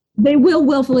crazy. They will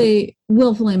willfully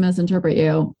misinterpret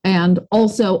you, and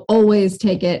also always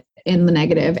take it in the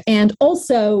negative. And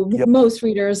also, most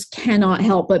readers cannot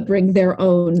help but bring their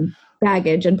own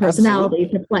baggage and personality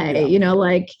to play.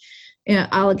 Yeah.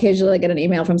 I'll occasionally get an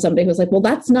email from somebody who's like, well,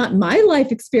 that's not my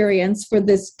life experience for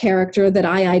this character that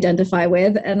I identify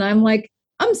with. And I'm like,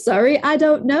 I'm sorry, I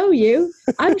don't know you.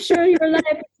 I'm sure your life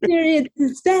experience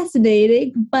is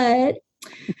fascinating, but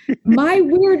my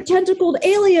weird tentacled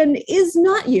alien is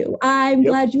not you. I'm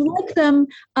glad you like them.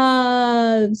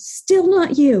 Still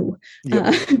not you.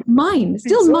 Mine.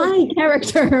 Still my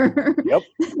character. Yep.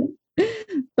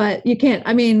 But you can't,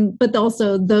 but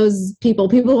also those people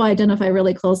who identify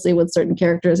really closely with certain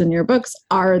characters in your books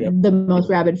are the most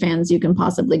rabid fans you can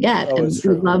possibly get. And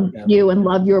who love you and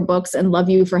love your books and love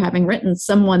you for having written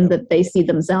someone that they see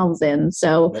themselves in.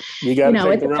 So, you got to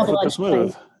take the rough with the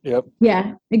smooth. Yep.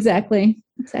 Yeah, exactly.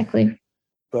 exactly.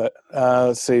 But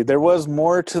let's see. There was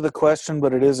more to the question,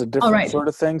 but it is a different sort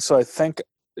of thing. So I think,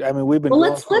 I mean, we've been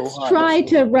going for a while.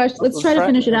 Let's try to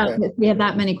finish it out. We have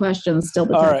that many questions still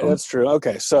to tackle. All right, that's true.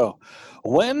 Okay, so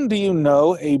when do you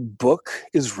know a book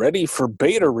is ready for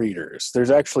beta readers?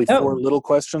 There's actually 4 little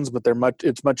questions, but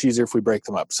it's much easier if we break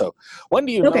them up. So when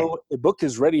do you know a book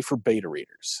is ready for beta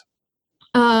readers?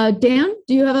 Dan,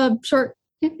 do you have a short?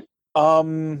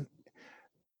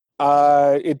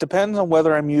 It depends on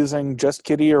whether I'm using just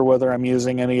Kitty or whether I'm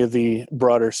using any of the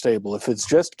broader stable. If it's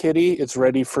just Kitty, it's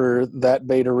ready for that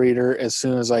beta reader as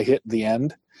soon as I hit the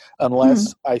end,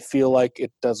 unless I feel like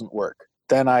it doesn't work.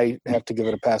 Then I have to give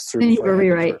it a pass through. And you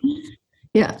rewrite.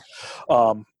 Yeah.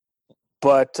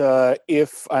 But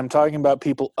if I'm talking about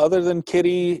people other than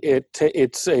Kitty,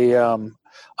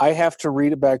 I have to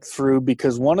read it back through,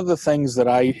 because one of the things that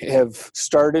I have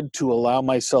started to allow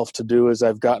myself to do as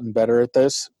I've gotten better at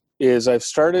this is I've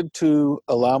started to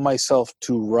allow myself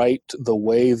to write the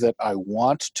way that I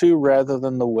want to rather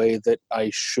than the way that I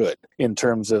should in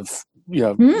terms of,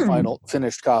 final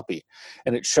finished copy.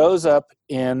 And it shows up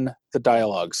in the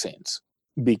dialogue scenes,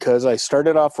 because I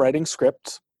started off writing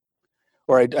scripts,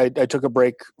 or I took a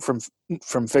break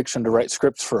from fiction to write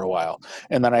scripts for a while,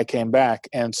 and then I came back.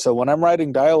 And so when I'm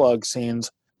writing dialogue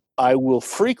scenes, I will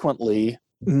frequently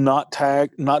not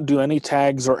do any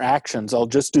tags or actions. I'll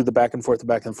just do the back and forth,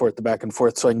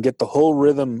 so I can get the whole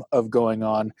rhythm of going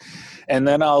on. And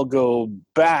then I'll go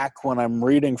back when I'm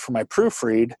reading for my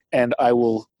proofread, and I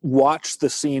will watch the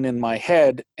scene in my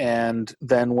head. And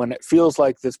then when it feels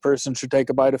like this person should take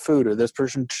a bite of food, or this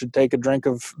person should take a drink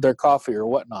of their coffee or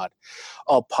whatnot,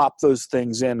 I'll pop those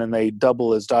things in, and they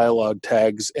double as dialogue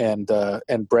tags and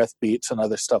breath beats and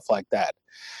other stuff like that.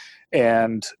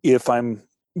 And if I'm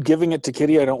giving it to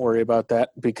Kitty, I don't worry about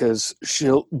that, because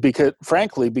she'll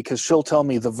tell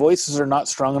me the voices are not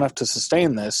strong enough to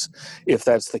sustain this, if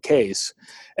that's the case,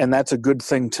 and that's a good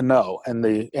thing to know. And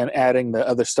adding the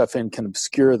other stuff in can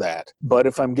obscure that. But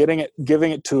if I'm giving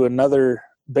it to another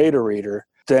beta reader,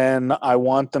 then I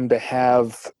want them to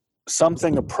have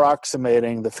something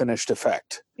approximating the finished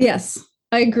effect. Yes,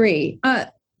 I agree.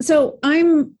 So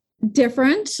I'm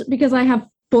different because I have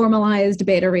formalized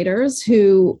beta readers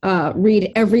who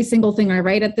read every single thing I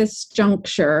write at this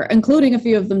juncture, including a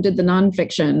few of them did the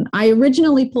nonfiction. I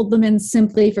originally pulled them in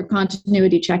simply for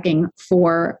continuity checking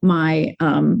for my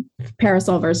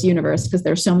Parasolverse universe, because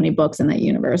there's so many books in that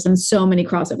universe and so many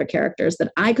crossover characters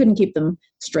that I couldn't keep them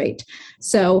straight.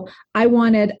 So I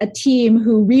wanted a team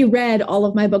who reread all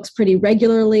of my books pretty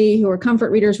regularly, who are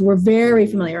comfort readers, who were very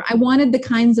familiar. I wanted the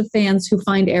kinds of fans who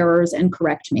find errors and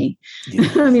correct me.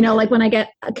 Yeah. Like when I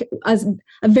get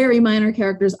a very minor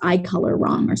character's eye color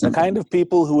wrong or something. The kind of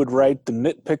people who would write the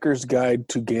Nitpicker's Guide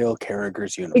to Gail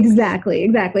Carragher's universe. Exactly.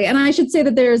 And I should say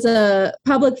that there's a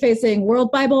public-facing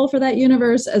World Bible for that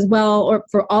universe as well, or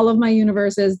for all of my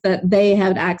universes, that they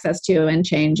have access to and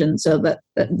change, and so that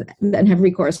have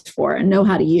recourse for and know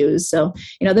how to use. So,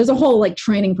 there's a whole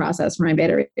training process for my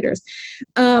beta readers.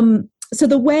 So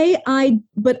the way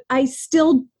I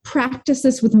still practice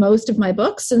this with most of my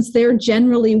books, since they're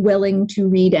generally willing to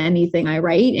read anything I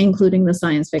write, including the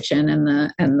science fiction and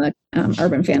the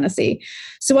urban fantasy.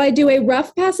 So I do a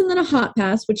rough pass and then a hot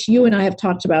pass, which you and I have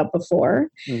talked about before.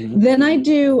 Mm-hmm. Then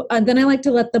I like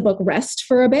to let the book rest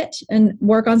for a bit and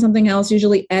work on something else,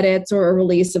 usually edits or a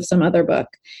release of some other book.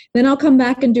 Then I'll come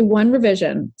back and do one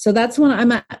revision. So that's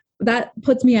when that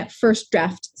puts me at first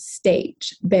draft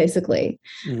stage, basically.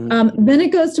 Mm-hmm. Then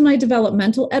it goes to my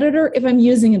developmental editor. If I'm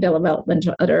using a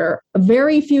developmental editor,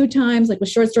 very few times, like with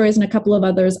short stories and a couple of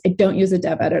others, I don't use a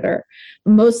dev editor.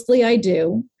 Mostly I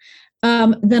do.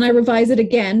 Then I revise it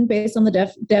again based on the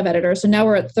dev editor. So now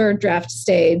we're at third draft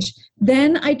stage.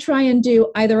 Then I try and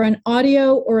do either an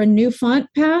audio or a new font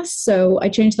pass. So I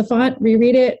change the font,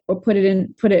 reread it, or put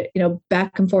it,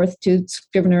 back and forth to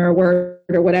Scrivener or Word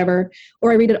or whatever,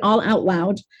 or I read it all out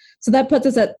loud. So that puts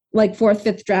us at fourth,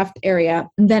 fifth draft area.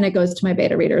 And then it goes to my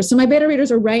beta readers. So my beta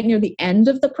readers are right near the end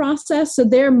of the process. So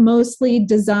they're mostly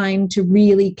designed to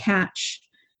really catch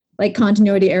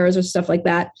continuity errors or stuff like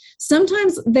that.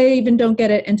 Sometimes they even don't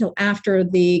get it until after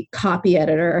the copy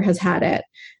editor has had it.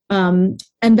 And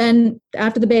then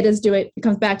after the betas do it, it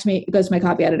comes back to me, it goes to my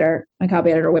copy editor. My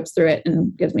copy editor whips through it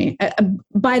and gives me,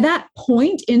 by that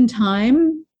point in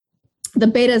time, the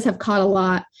betas have caught a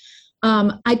lot.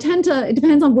 It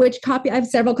depends on which copy. I have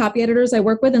several copy editors I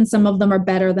work with, and some of them are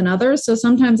better than others. So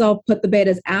sometimes I'll put the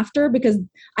betas after, because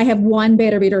I have one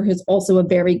beta reader who's also a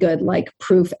very good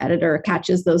proof editor,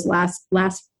 catches those last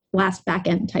back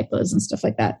end typos and stuff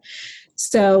like that.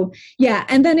 So yeah.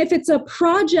 And then if it's a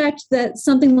project that's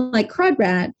something like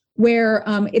Crudrat, where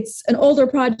it's an older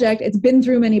project. It's been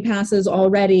through many passes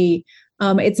already.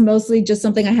 It's mostly just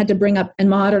something I had to bring up and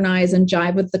modernize and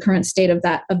jive with the current state of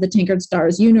the Tinkered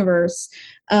Stars universe.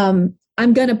 I'm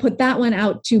going to put that one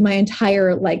out to my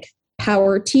entire like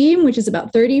power team, which is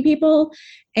about 30 people.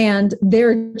 And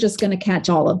they're just going to catch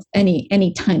all of any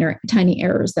tiny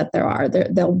errors that there are.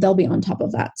 They'll be on top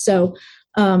of that. So,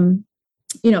 and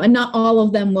not all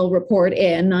of them will report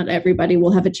in. Not everybody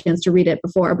will have a chance to read it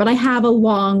before. But I have a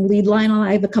long lead line.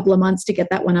 I have a couple of months to get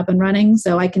that one up and running,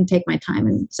 so I can take my time.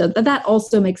 And so that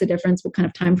also makes a difference what kind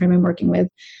of time frame I'm working with.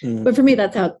 But for me,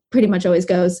 that's how it pretty much always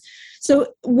goes. So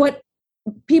what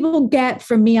people get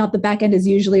from me out the back end is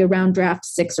usually around draft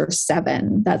 6 or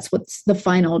 7. That's what the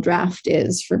final draft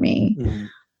is for me.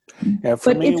 Yeah,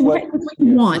 for but me, it's what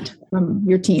you want from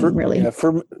your team, really.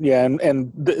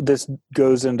 This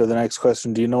goes into the next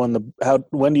question. Do you know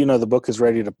when do you know the book is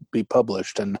ready to be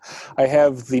published? And I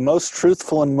have the most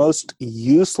truthful and most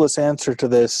useless answer to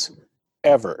this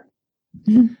ever.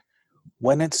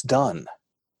 When it's done.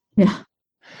 Yeah.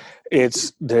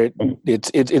 It's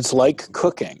like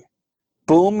cooking.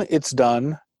 Boom, it's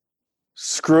done.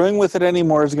 Screwing with it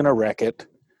anymore is going to wreck it.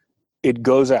 It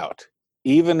goes out.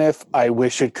 Even if I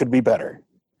wish it could be better.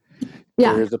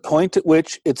 Yeah. There's a point at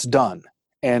which it's done.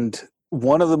 And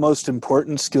one of the most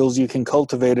important skills you can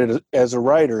cultivate as a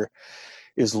writer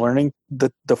is learning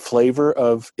the flavor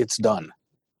of it's done.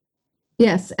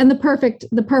 Yes. And the perfect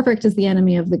is the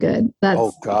enemy of the good. That's,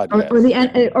 oh God,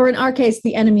 yes. or in our case,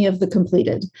 the enemy of the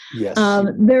completed. Yes.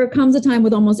 There comes a time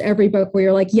with almost every book where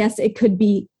you're like, yes, it could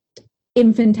be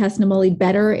infinitesimally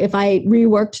better if I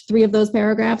reworked 3 of those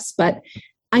paragraphs, but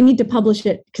I need to publish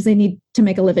it because I need to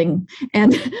make a living,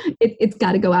 and it's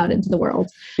got to go out into the world.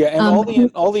 Yeah,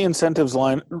 and all the incentives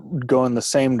go in the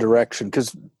same direction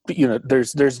because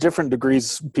there's different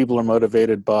degrees. People are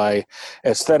motivated by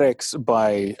aesthetics,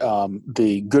 by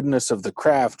the goodness of the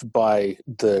craft, by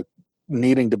the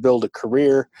needing to build a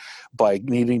career, by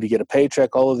needing to get a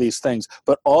paycheck. All of these things,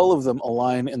 but all of them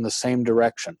align in the same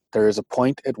direction. There is a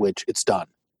point at which it's done.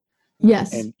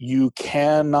 Yes, and you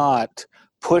cannot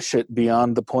push it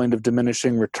beyond the point of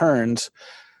diminishing returns,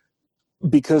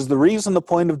 because the reason the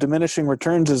point of diminishing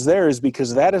returns is there is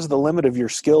because that is the limit of your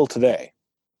skill today.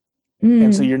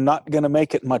 And so you're not going to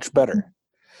make it much better.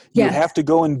 You have to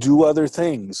go and do other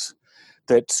things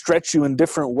that stretch you in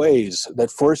different ways, that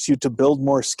force you to build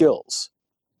more skills.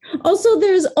 Also,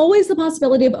 there's always the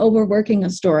possibility of overworking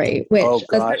a story, which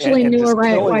especially newer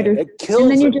writers,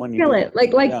 and then you just kill it.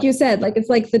 Like you said, like it's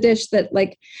like the dish that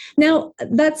now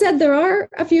that said, there are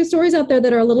a few stories out there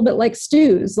that are a little bit like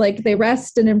stews, like they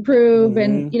rest and improve.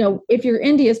 And, if you're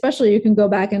indie, especially, you can go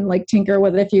back and like tinker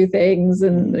with a few things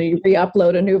and you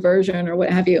re-upload a new version or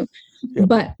what have you. Yep.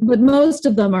 But most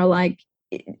of them are like,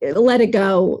 let it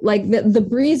go, like the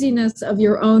breeziness of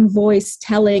your own voice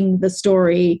telling the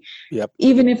story. Yep.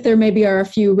 Even if there maybe are a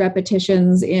few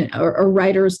repetitions or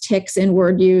writer's ticks in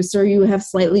word use, or you have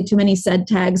slightly too many said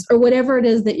tags, or whatever it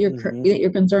is that you're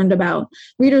concerned about,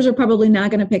 readers are probably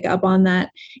not going to pick up on that.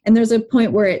 And there's a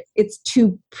point where it's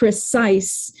too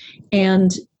precise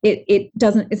and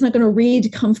it's not going to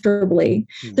read comfortably.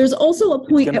 There's also a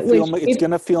point at which it's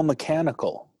going to feel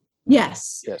mechanical.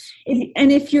 Yes.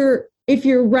 If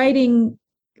you're writing,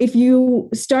 if you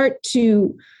start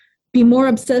to be more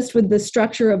obsessed with the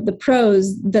structure of the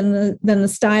prose than the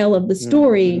style of the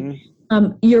story,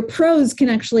 your prose can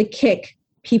actually kick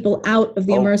people out of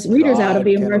the readers out of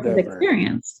the immersive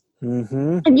experience.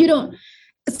 And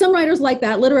some writers like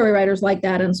that, literary writers like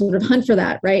that, and sort of hunt for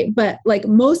that, right? But like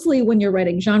mostly when you're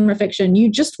writing genre fiction, you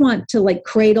just want to like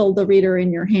cradle the reader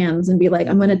in your hands and be like,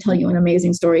 I'm going to tell you an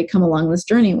amazing story. Come along this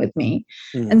journey with me.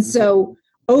 And so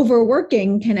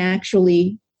overworking can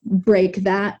actually break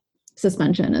that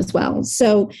suspension as well.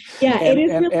 So it is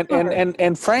really hard.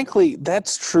 And frankly,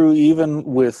 that's true even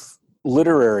with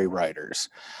literary writers.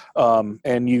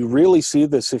 And you really see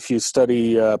this if you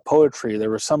study poetry. There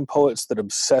were some poets that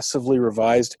obsessively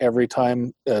revised every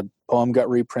time a poem got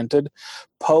reprinted.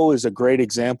 Poe is a great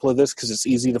example of this because it's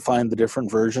easy to find the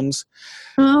different versions.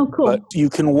 Oh, cool. But you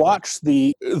can watch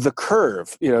the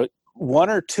curve. 1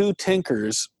 or 2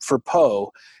 tinkers for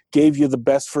Poe gave you the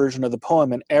best version of the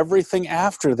poem, and everything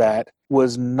after that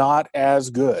was not as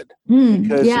good.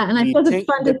 And I suppose it's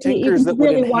fun to see. You can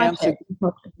really watch it.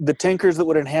 The tinkers that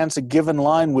would enhance a given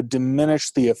line would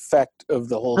diminish the effect of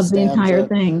the whole stanza. The entire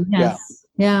thing. Yes.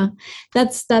 Yeah.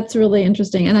 That's really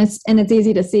interesting. And it's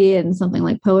easy to see in something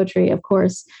like poetry, of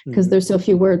course, because there's so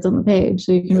few words on the page.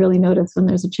 So you can really notice when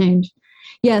there's a change.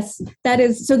 Yes,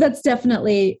 that's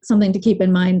definitely something to keep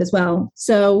in mind as well.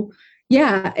 So,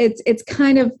 yeah, it's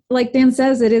kind of like Dan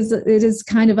says, it is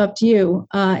kind of up to you,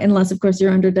 unless of course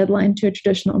you're under deadline to a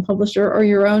traditional publisher or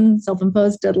your own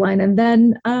self-imposed deadline, and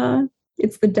then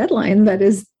it's the deadline that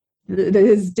is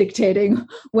dictating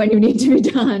when you need to be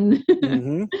done.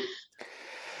 Mm-hmm.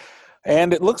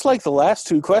 And it looks like the last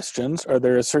two questions, are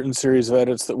there a certain series of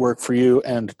edits that work for you,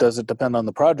 and does it depend on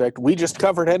the project? We just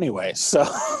covered anyway, so.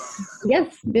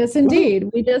 Yes, indeed.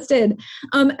 We just did.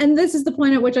 And this is the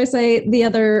point at which I say the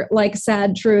other like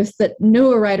sad truth that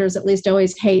newer writers at least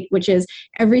always hate, which is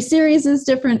every series is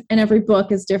different and every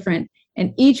book is different.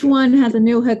 And each one has a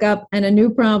new hiccup and a new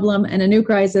problem and a new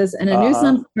crisis and a new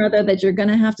something or other that you're going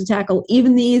to have to tackle,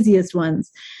 even the easiest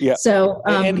ones. Yeah. So,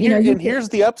 and here's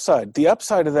the upside. The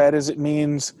upside of that is it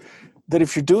means that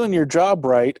if you're doing your job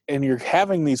right and you're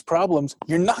having these problems,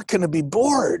 you're not going to be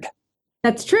bored.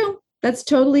 That's true. That's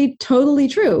totally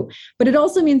true. But it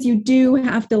also means you do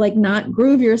have to like not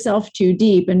groove yourself too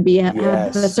deep and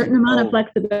have a certain amount of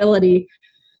flexibility,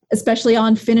 especially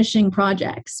on finishing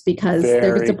projects, because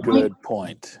there's a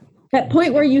point. That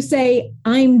point where you say,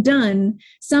 I'm done,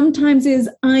 sometimes is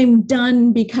I'm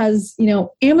done because,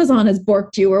 Amazon has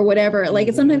borked you or whatever. Like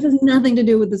it sometimes has nothing to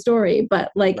do with the story,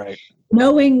 but like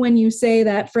knowing when you say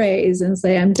that phrase and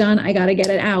say, I'm done, I got to get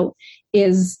it out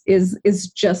is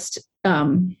just,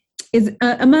 is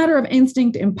a matter of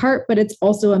instinct in part, but it's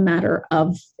also a matter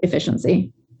of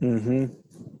efficiency. Mm-hmm.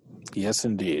 Yes,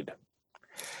 indeed.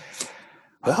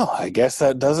 Well, I guess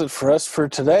that does it for us for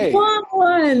today. Long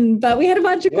one, but we had a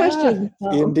bunch of questions. So.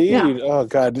 Indeed. Yeah. Oh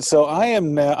God. So I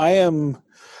am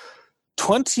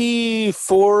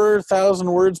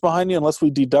 24,000 words behind you, unless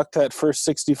we deduct that first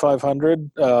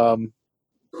 6,500.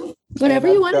 Whatever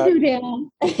you want to do, Dan.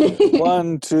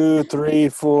 1, 2, 3,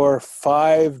 4,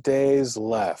 5 days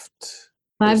left.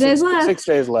 5 days left. 6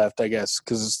 days left, I guess,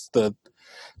 because the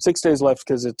 6 days left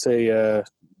because it's a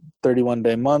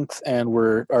 31-day month, and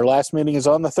our last meeting is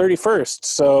on the 31st.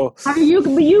 So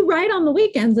you write on the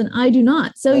weekends, and I do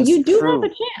not. So you do true. have a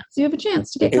chance. You have a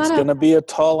chance to get caught up. It's going to be a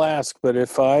tall ask, but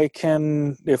if I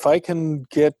can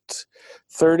get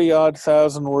 30-odd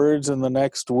thousand words in the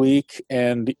next week,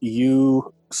 and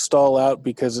you stall out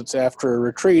because it's after a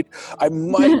retreat, I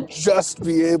might just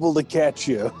be able to catch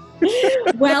you.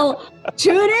 Well,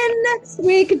 tune in next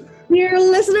week, dear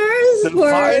listeners, to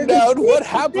find out what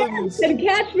happens. And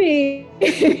catch me.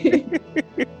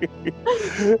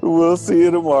 We'll see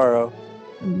you tomorrow.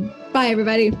 Bye,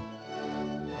 everybody.